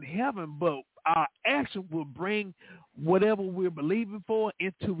done in heaven, but our action will bring whatever we're believing for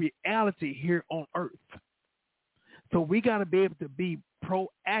into reality here on earth. So we got to be able to be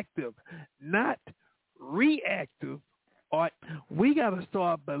proactive, not reactive. All right? We got to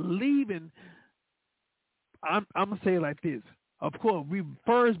start believing. I'm going to say it like this. Of course, we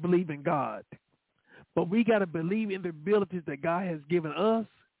first believe in God, but we got to believe in the abilities that God has given us,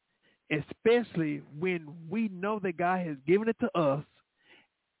 especially when we know that God has given it to us,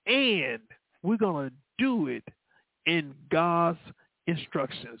 and we're going to do it in God's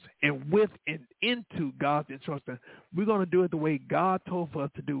instructions and with and into God's instructions. We're going to do it the way God told for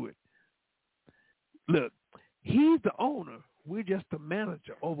us to do it. Look, he's the owner. We're just the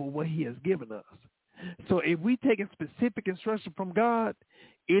manager over what he has given us. So if we take a specific instruction from God,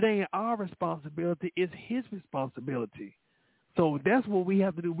 it ain't our responsibility. It's his responsibility. So that's what we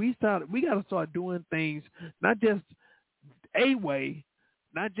have to do. We got to start doing things, not just a way,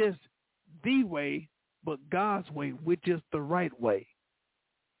 not just the way, but God's way, which is the right way.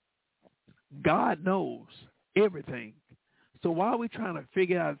 God knows everything. So why are we trying to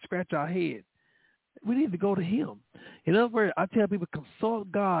figure out and scratch our head? We need to go to him. In other words, I tell people,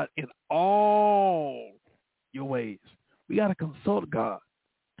 consult God in all your ways. We got to consult God.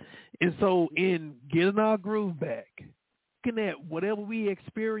 And so in getting our groove back, looking at whatever we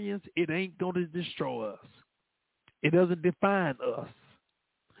experience, it ain't going to destroy us. It doesn't define us.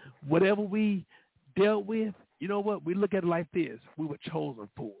 Whatever we dealt with, you know what? We look at it like this. We were chosen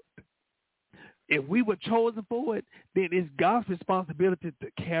for it. If we were chosen for it, then it's God's responsibility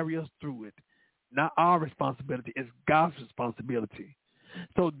to carry us through it. Not our responsibility. It's God's responsibility.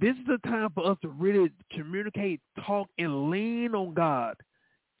 So this is the time for us to really communicate, talk, and lean on God.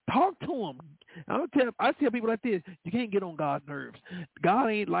 Talk to him. I tell people like this, you can't get on God's nerves. God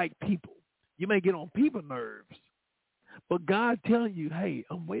ain't like people. You may get on people's nerves. But God telling you, hey,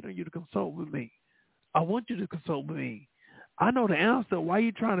 I'm waiting on you to consult with me. I want you to consult with me. I know the answer. Why are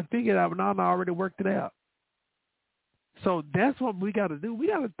you trying to figure it out when I already worked it out? So that's what we got to do. We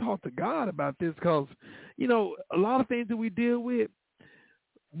got to talk to God about this because, a lot of things that we deal with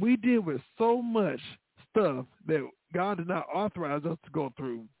so much stuff that God did not authorize us to go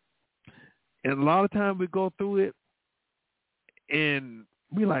through. And a lot of times we go through it and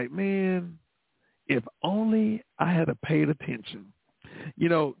we like, man, if only I had paid attention.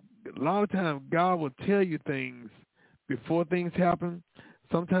 a lot of times God will tell you things before things happen.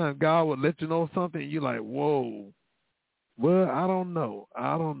 Sometimes God will let you know something, and you're like, whoa. Well, I don't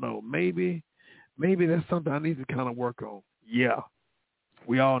know. Maybe that's something I need to kind of work on. Yeah,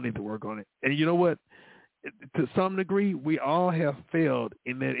 we all need to work on it. And you know what? To some degree, we all have failed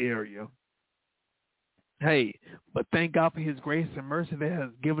in that area. Hey, but thank God for his grace and mercy that has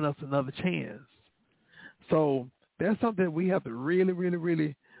given us another chance. So that's something that we have to really, really,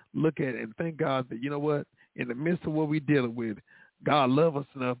 really look at and thank God that, you know what, in the midst of what we're dealing with, God loves us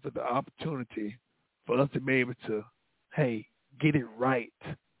enough for the opportunity for us to be able to, hey, get it right.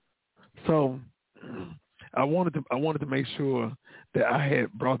 So I wanted to make sure that I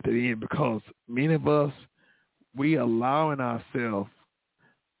had brought that in because many of us, we allowing ourselves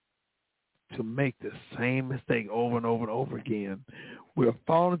to make the same mistake over and over and over again. We're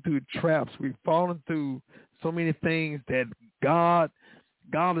falling through traps. We're falling through so many things that God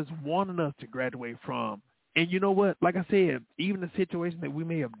is wanting us to graduate from. And you know what? Like I said, even the situation that we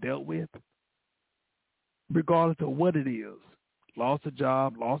may have dealt with, regardless of what it is, lost a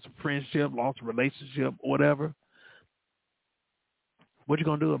job, lost a friendship, lost a relationship, whatever, what you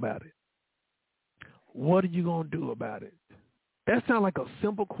going to do about it? What are you going to do about it? That sounds like a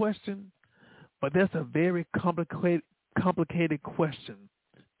simple question, but that's a very complicated question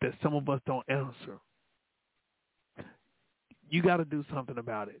that some of us don't answer. You got to do something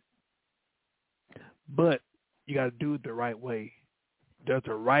about it. But you got to do it the right way. There's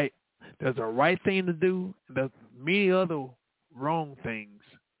a right thing to do, and there's many other wrong things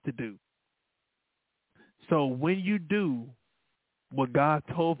to do. So when you do what God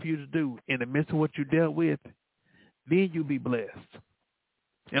told for you to do in the midst of what you dealt with, then you'll be blessed.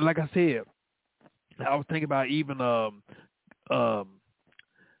 And like I said, I was thinking about even to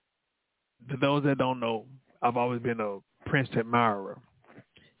those that don't know, I've always been a Prince admirer.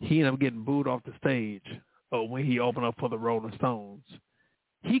 He ended up getting booed off the stage when he opened up for the Rolling Stones.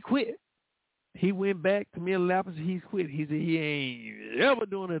 He quit. He went back to Minneapolis. He quit. He said he ain't ever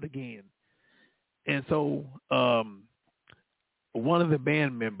doing it again. And so one of the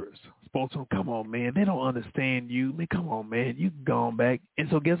band members spoke to him, come on, man, they don't understand you. Man, come on, man, you can go on back. And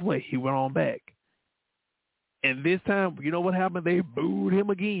so guess what? He went on back. And this time, you know what happened? They booed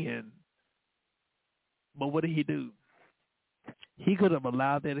him again. But what did he do? He could have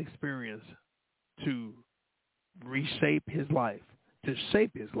allowed that experience to reshape his life, to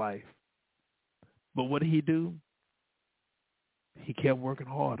shape his life. But what did he do? He kept working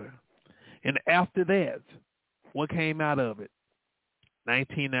harder. And after that, what came out of it?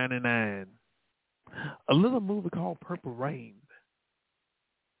 1999. A little movie called Purple Rain.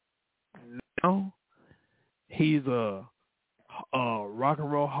 Now, he's a Rock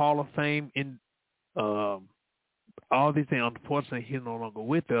and Roll Hall of Fame in all these things. Unfortunately, he's no longer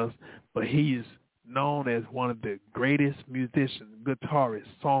with us, but he's known as one of the greatest musicians, guitarists,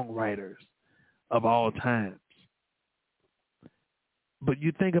 songwriters of all times. But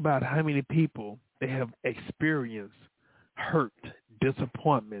you think about how many people they have experienced hurt,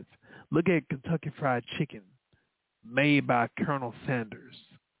 disappointments. Look at Kentucky Fried Chicken, made by Colonel Sanders.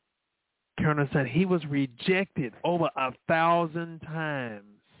 Colonel Sanders, he was rejected over 1,000 times,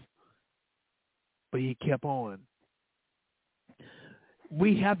 but he kept on.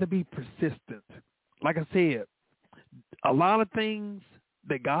 We have to be persistent. Like I said, a lot of things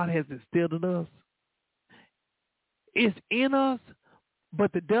that God has instilled in us, it's in us,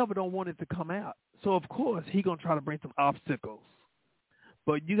 but the devil don't want it to come out. So, of course, he's going to try to bring some obstacles.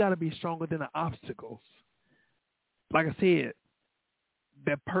 But you got to be stronger than the obstacles. Like I said,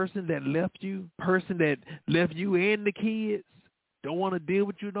 that person that left you and the kids, don't want to deal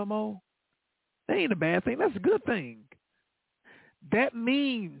with you no more, that ain't a bad thing. That's a good thing. That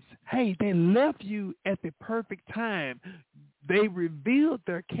means, hey, they left you at the perfect time. They revealed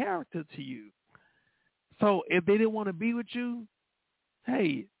their character to you. So if they didn't want to be with you,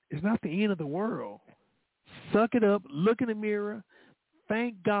 hey, it's not the end of the world. Suck it up, look in the mirror,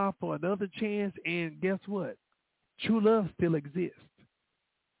 thank God for another chance, and guess what? True love still exists.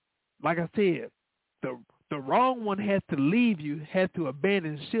 Like I said, the wrong one had to leave you, had to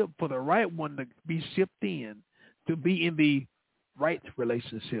abandon ship for the right one to be shipped in, to be in the right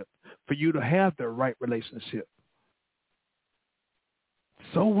relationship, for you to have the right relationship.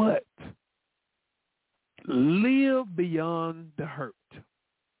 So what? Live beyond the hurt.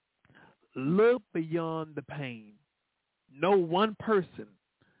 Look beyond the pain. No one person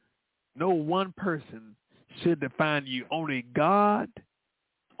should define you. Only God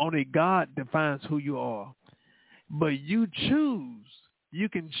defines who you are. But you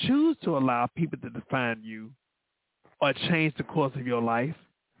can choose to allow people to define you or change the course of your life.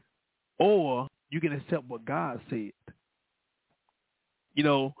 or you can accept what God said. You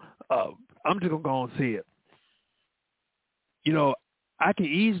know, I'm just going to go and say it. You know, I can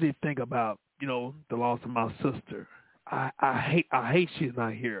easily think about, you know, the loss of my sister. I hate she's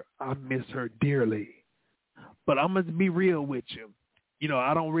not here. I miss her dearly. But I'm going to be real with you. You know,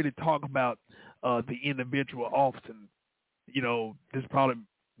 I don't really talk about the individual often. You know, this is probably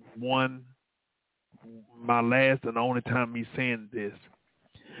my last and only time me saying this.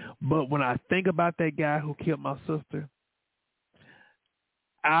 But when I think about that guy who killed my sister,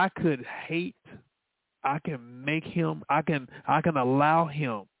 I could hate, I can make him, I can allow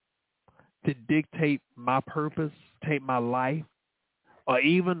him to dictate my purpose, take my life, or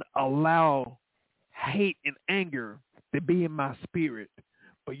even allow hate and anger to be in my spirit.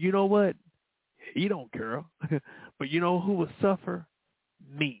 But you know what? He don't care. But you know who will suffer?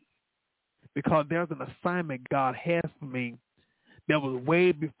 Me. Because there's an assignment God has for me that was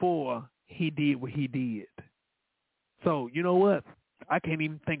way before he did what he did. So you know what? I can't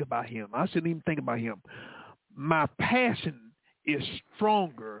even think about him. I shouldn't even think about him. My passion is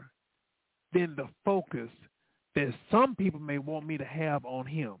stronger than the focus that some people may want me to have on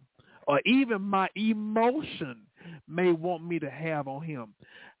him, or even my emotion may want me to have on him.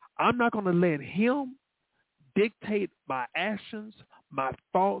 I'm not going to let him dictate my actions, my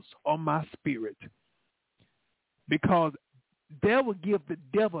thoughts, or my spirit, because that will give the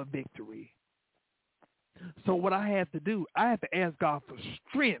devil victory. So what I have to do, I have to ask God for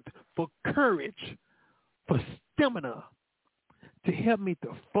strength, for courage, for stamina to help me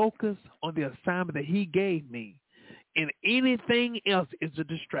to focus on the assignment that he gave me. And anything else is a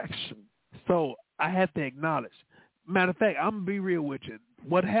distraction. So I have to acknowledge. Matter of fact, I'm going to be real with you.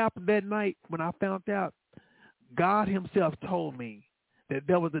 What happened that night when I found out, God himself told me that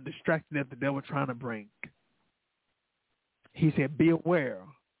there was a distraction that the devil was trying to bring. He said, be aware,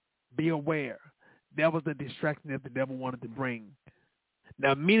 be aware. That was the distraction that the devil wanted to bring.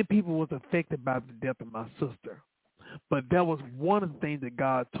 Now, many people was affected by the death of my sister, but that was one of the things that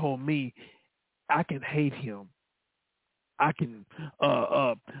God told me. I can hate him. I can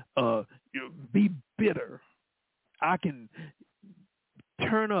be bitter. I can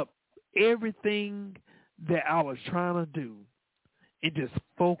turn up everything that I was trying to do and just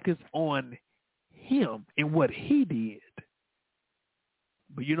focus on him and what he did.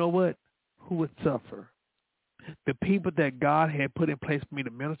 But you know what? Who would suffer? The people that God had put in place for me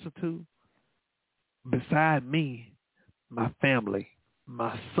to minister to, beside me, my family,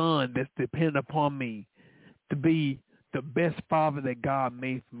 my son that's dependent upon me to be the best father that God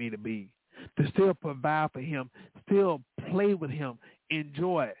made for me to be, to still provide for him, still play with him,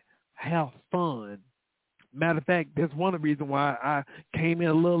 enjoy, have fun. Matter of fact, that's one of the reasons why I came in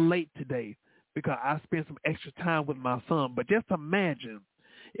a little late today, because I spent some extra time with my son. But just imagine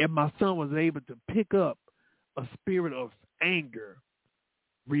if my son was able to pick up a spirit of anger,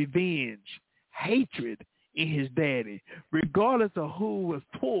 revenge, hatred in his daddy, regardless of who was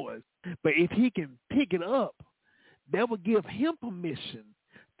towards. But if he can pick it up, that would give him permission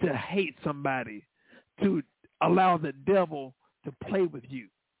to hate somebody, to allow the devil to play with you.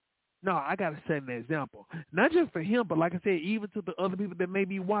 No, I got to set an example. Not just for him, but like I said, even to the other people that may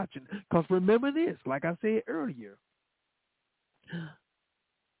be watching. Because remember this, like I said earlier,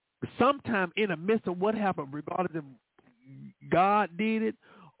 sometime in the midst of what happened, regardless if God did it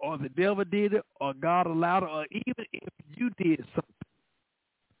or the devil did it or God allowed it, or even if you did something,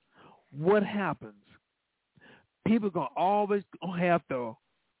 what happens? People are going to always have the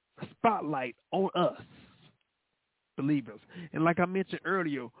spotlight on us, believers. And like I mentioned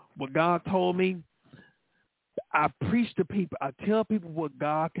earlier, what God told me, I preach to people. I tell people what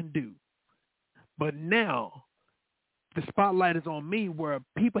God can do. But now the spotlight is on me, where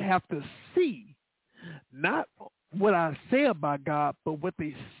people have to see not what I say about God, but what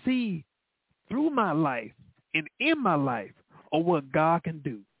they see through my life and in my life, or what God can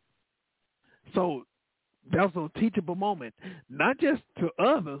do. So that was a teachable moment, not just to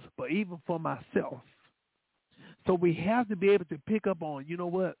others, but even for myself. So we have to be able to pick up on, you know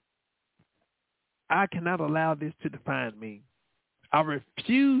what? I cannot allow this to define me. I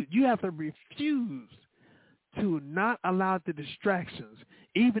refuse. You have to refuse to not allow the distractions,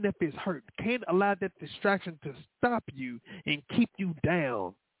 even if it's hurt. Can't allow that distraction to stop you and keep you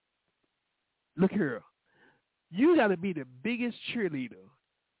down. Look here. You got to be the biggest cheerleader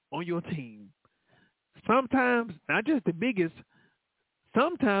on your team. Sometimes, not just the biggest,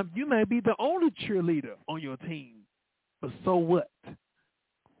 sometimes you may be the only cheerleader on your team. But so what?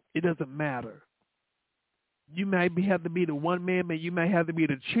 It doesn't matter. You might have to be the one man, but you may have to be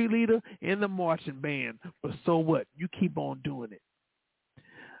the cheerleader and the marching band. But so what? You keep on doing it.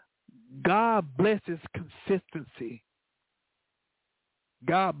 God blesses consistency.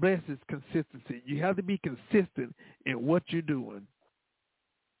 God blesses consistency. You have to be consistent in what you're doing.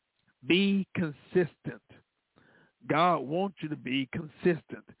 Be consistent. God wants you to be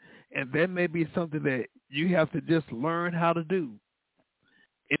consistent. And that may be something that you have to just learn how to do.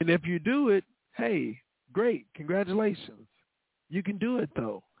 And if you do it, hey, great. Congratulations. You can do it,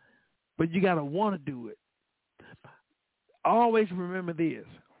 though. But you got to want to do it. Always remember this.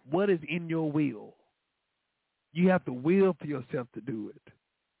 What is in your will? You have to will for yourself to do it.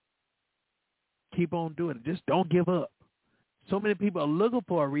 Keep on doing it. Just don't give up. So many people are looking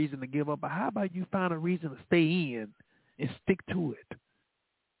for a reason to give up, but how about you find a reason to stay in and stick to it?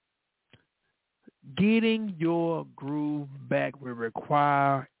 Getting your groove back will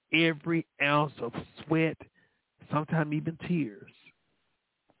require every ounce of sweat, sometimes even tears.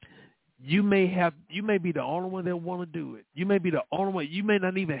 You may be the only one that want to do it. You may be the only one. You may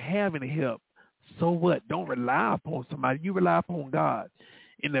not even have any help. So what? Don't rely upon somebody. You rely upon God.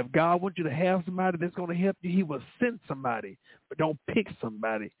 And if God wants you to have somebody that's going to help you, he will send somebody. But don't pick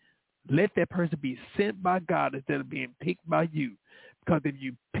somebody. Let that person be sent by God instead of being picked by you. Because if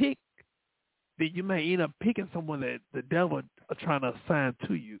you pick, then you may end up picking someone that the devil are trying to assign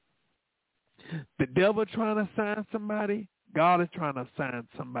to you. The devil trying to assign somebody, God is trying to assign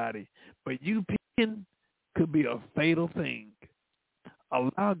somebody. But you picking could be a fatal thing.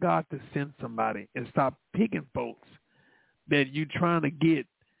 Allow God to send somebody and stop picking folks that you trying to get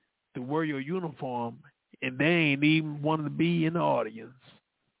to wear your uniform and they ain't even wanting to be in the audience.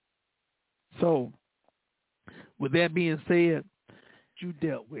 So, with that being said, you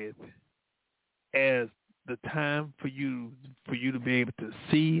dealt with as the time for you to be able to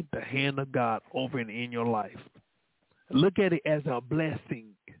see the hand of God over and in your life. Look at it as a blessing.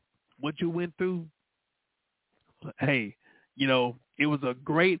 What you went through, hey, it was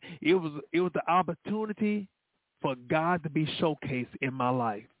the opportunity for God to be showcased in my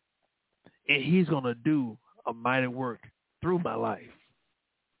life. And he's going to do a mighty work through my life.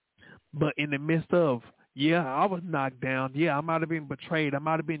 But in the midst of, I was knocked down. I might have been betrayed. I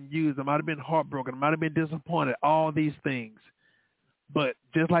might have been used. I might have been heartbroken. I might have been disappointed. All these things. But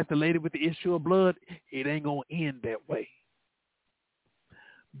just like the lady with the issue of blood, it ain't going to end that way.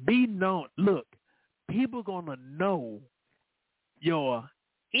 Be known. Look, people going to know your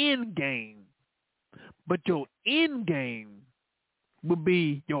end game. But your end game will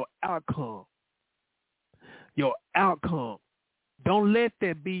be your outcome. Your outcome. Don't let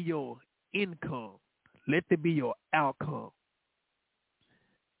that be your income. Let that be your outcome.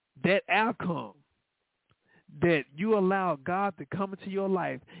 That outcome that you allow God to come into your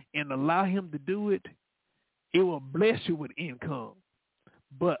life and allow him to do it, it will bless you with income.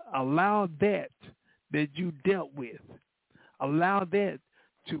 But allow that you dealt with. Allow that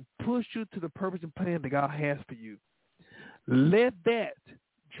to push you to the purpose and plan that God has for you. Let that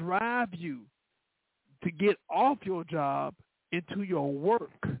drive you to get off your job into your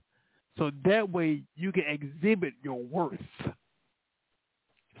work so that way you can exhibit your worth.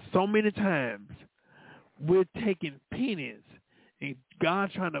 So many times we're taking pennies and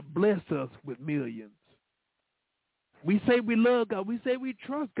God trying to bless us with millions. We say we love God. We say we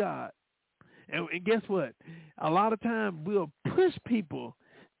trust God. And guess what? A lot of times we'll push people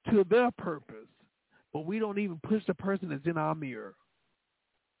to their purpose, but we don't even push the person that's in our mirror.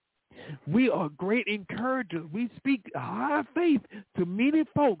 We are great encouragers. We speak high faith to many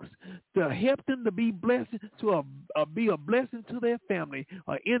folks to help them to be blessed, to be a blessing to their family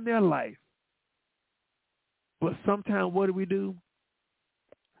or in their life. But sometimes what do?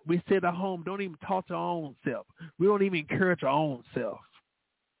 We sit at home, don't even talk to our own self. We don't even encourage our own self.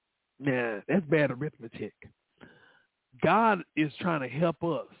 Nah, that's bad arithmetic. God is trying to help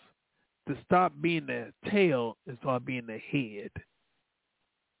us to stop being the tail and start being the head.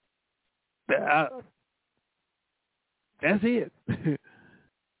 That's it.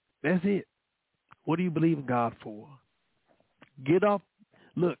 That's it. What do you believe in God for? Get off.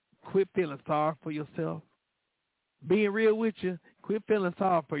 Look, quit feeling sorry for yourself. Being real with you, quit feeling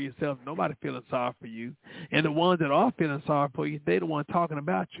sorry for yourself. Nobody feeling sorry for you. And the ones that are feeling sorry for you, they're the ones talking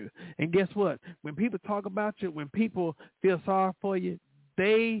about you. And guess what? When people talk about you, when people feel sorry for you,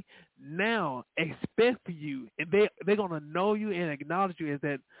 they now expect for you, and they're going to know you and acknowledge you as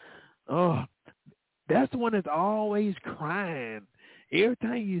that, oh, that's the one that's always crying. Every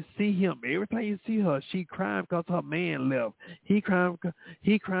time you see him, every time you see her, she crying because her man left. He crying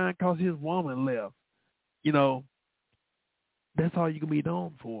because his woman left. That's all you can be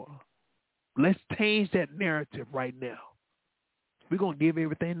known for. Let's change that narrative right now. We're going to give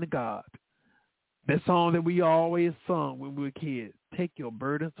everything to God. That song that we always sung when we were kids. Take your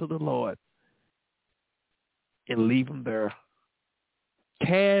burdens to the Lord and leave them there.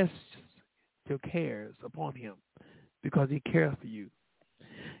 Cast your cares upon him because he cares for you.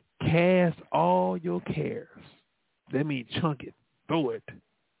 Cast all your cares. That means chunk it. Throw it.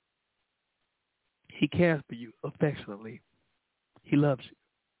 He cares for you affectionately. He loves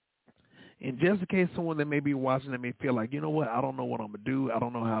you. And just in case someone that may be watching that may feel like, you know what, I don't know what I'm going to do. I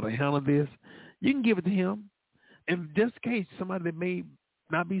don't know how to handle this. You can give it to him. And just in case somebody that may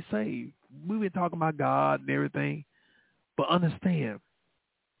not be saved, we've been talking about God and everything, but understand,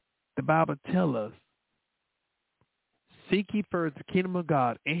 the Bible tells us, seek ye first the kingdom of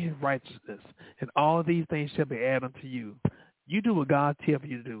God and his righteousness, and all these things shall be added unto you. You do what God tells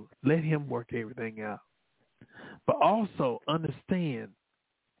you to do. Let him work everything out. But also understand,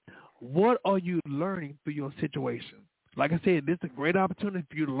 what are you learning through your situation? Like I said, this is a great opportunity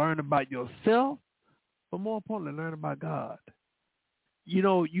for you to learn about yourself, but more importantly, learn about God. You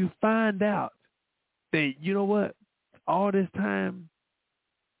know, you find out that, you know what, all this time,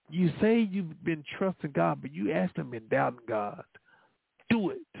 you say you've been trusting God, but you actually been doubting God.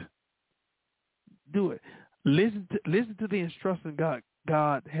 Do it. Do it. Listen to the instruction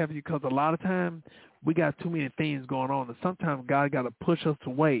God have you, because a lot of times we got too many things going on, and sometimes God got to push us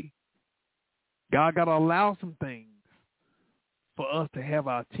away. God got to allow some things for us to have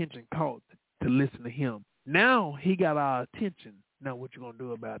our attention caught to listen to him. Now he got our attention. Now what you going to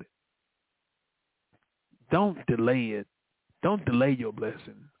do about it? Don't delay it. Don't delay your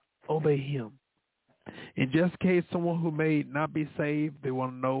blessing. Obey him. And just in case someone who may not be saved, they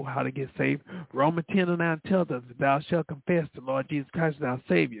want to know how to get saved, Romans 10:9 tells us, thou shalt confess the Lord Jesus Christ as our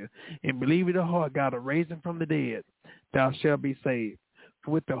Savior, and believe in the heart God will raise him from the dead, thou shalt be saved.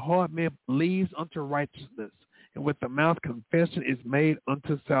 For with the heart man believes unto righteousness, and with the mouth confession is made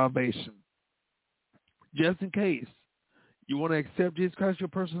unto salvation. Just in case you want to accept Jesus Christ, your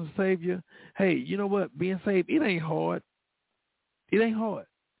personal Savior, hey, you know what? Being saved, it ain't hard. It ain't hard.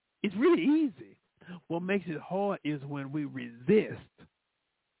 It's really easy. What makes it hard is when we resist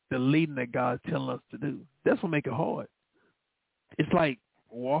the leading that God's telling us to do. That's what makes it hard. It's like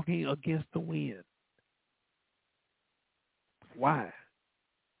walking against the wind. Why?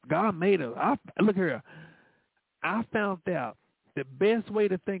 God made us. Look here. I found out the best way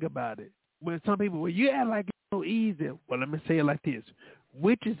to think about it, when some people, well, you act like it's so easy. Well, let me say it like this.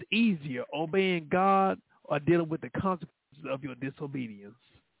 Which is easier, obeying God or dealing with the consequences of your disobedience?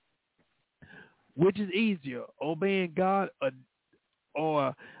 Which is easier, obeying God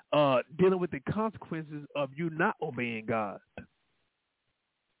or dealing with the consequences of you not obeying God?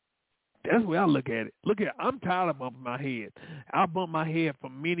 That's the way I look at it. Look at, I'm tired of bumping my head. I bumped my head for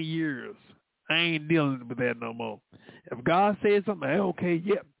many years. I ain't dealing with that no more. If God says something, hey, okay,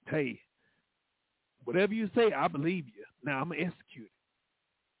 yep, hey, whatever you say, I believe you. Now I'm going to execute it.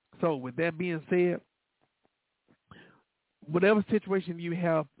 So with that being said, whatever situation you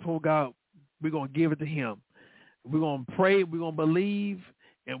have before God, we're going to give it to him. We're going to pray, we're going to believe,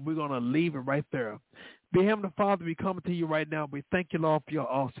 and we're going to leave it right there. Dear Heavenly Father, we come to you right now. We thank you, Lord, for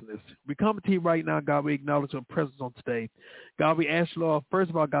your awesomeness. We come to you right now, God. We acknowledge your presence on today. God, we ask you, Lord, first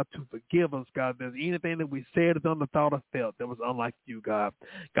of all, God, to forgive us, God. If there's anything that we said or done or thought or felt that was unlike you, God.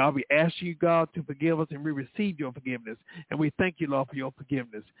 God, we ask you, God, to forgive us, and we receive your forgiveness. And we thank you, Lord, for your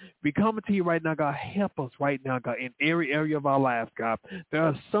forgiveness. We come to you right now, God. Help us right now, God, in every area of our lives, God. There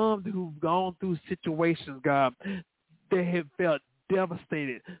are some who've gone through situations, God, that have felt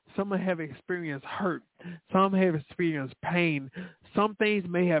devastated. Some have experienced hurt. Some have experienced pain. Some things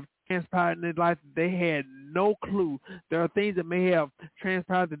may have transpired in their life that they had no clue. There are things that may have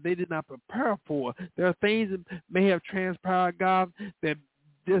transpired that they did not prepare for. There are things that may have transpired, God, that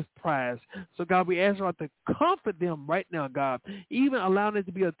displeased. So, God, we ask God to comfort them right now, God. Even allowing it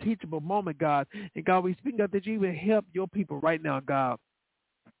to be a teachable moment, God. And, God, we speak, God, that you even help your people right now, God.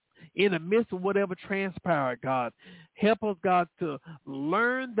 In the midst of whatever transpired, God, help us, God, to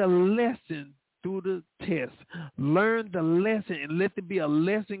learn the lesson through the test. Learn the lesson and let it be a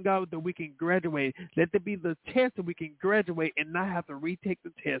lesson, God, that we can graduate. Let it be the test that we can graduate and not have to retake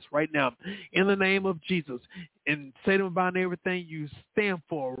the test right now. In the name of Jesus. And Satan, about everything you stand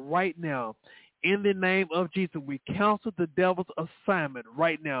for right now. In the name of Jesus, we counsel the devil's assignment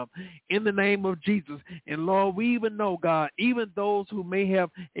right now. In the name of Jesus. And Lord, we even know, God, even those who may have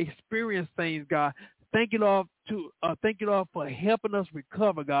experienced things, God, thank you, Lord, Thank you, Lord, for helping us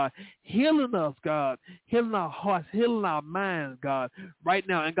recover, God, healing us, God, healing our hearts, healing our minds, God, right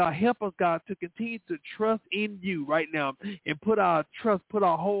now. And God, help us, God, to continue to trust in you right now and put our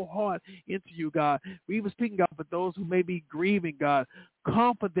whole heart into you, God. We even speaking, God, for those who may be grieving, God.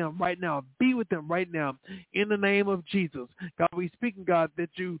 Comfort them right now. Be with them right now in the name of Jesus. God, we speaking, God, that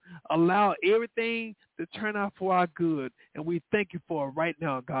you allow everything to turn out for our good. And we thank you for it right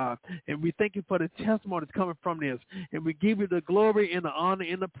now, God. And we thank you for the testimony that's coming from this. And we give you the glory and the honor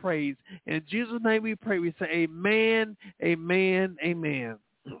and the praise. In Jesus' name we pray. We say amen, amen, amen.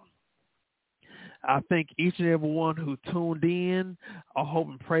 I thank each and every one who tuned in. I hope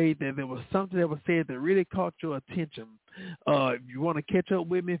and pray that there was something that was said that really caught your attention. If you want to catch up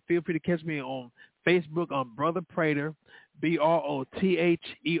with me, feel free to catch me on Facebook on Brother Prater, Brother,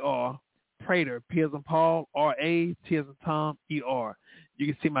 Prater, P as in Paul, R-A, T as in Tom, E-R. You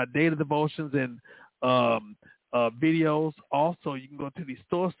can see my daily devotions and videos. Also, you can go to the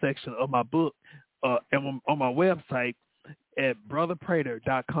store section of my book on my website at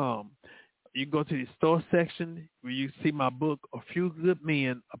brotherprater.com. You can go to the store section where you see my book, A Few Good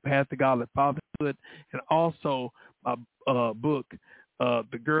Men, A Path to Godly Fatherhood, and also my book,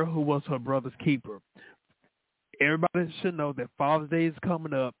 The Girl Who Was Her Brother's Keeper. Everybody should know that Father's Day is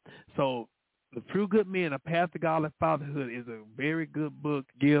coming up. So The Few Good Men, A Path to Godly Fatherhood is a very good book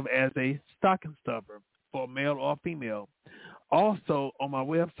to give as a stocking stuffer for male or female. Also, on my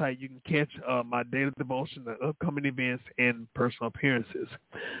website, you can catch my daily devotion, the upcoming events, and personal appearances.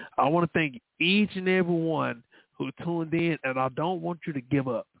 I want to thank each and every one who tuned in, and I don't want you to give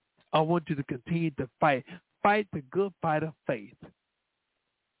up. I want you to continue to fight the good fight of faith.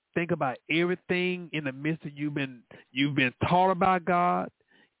 Think about everything in the midst of you've been taught about God,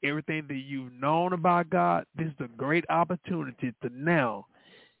 everything that you've known about God. This is a great opportunity to now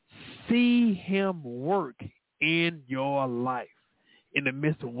see him work in your life. In the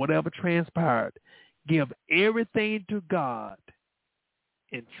midst of whatever transpired, give everything to God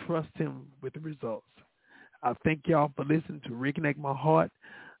and trust him with the results. I thank y'all for listening to Reconnect My Heart.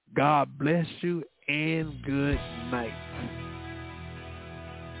 God bless you and good night.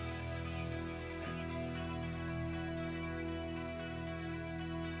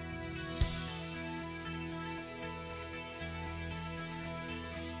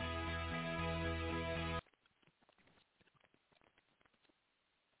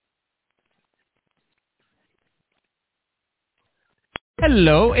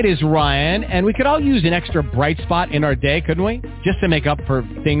 Hello, it is Ryan, and we could all use an extra bright spot in our day, couldn't we? Just to make up for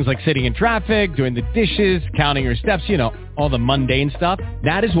things like sitting in traffic, doing the dishes, counting your steps, all the mundane stuff.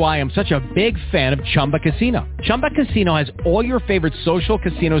 That is why I'm such a big fan of Chumba Casino. Chumba Casino has all your favorite social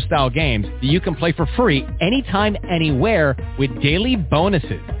casino-style games that you can play for free anytime, anywhere with daily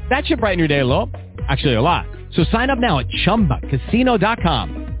bonuses. That should brighten your day a little. Actually, a lot. So sign up now at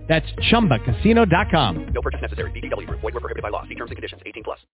ChumbaCasino.com. That's ChumbaCasino.com. No purchase necessary. VGW Group. Void where prohibited by law. See terms and conditions. 18+.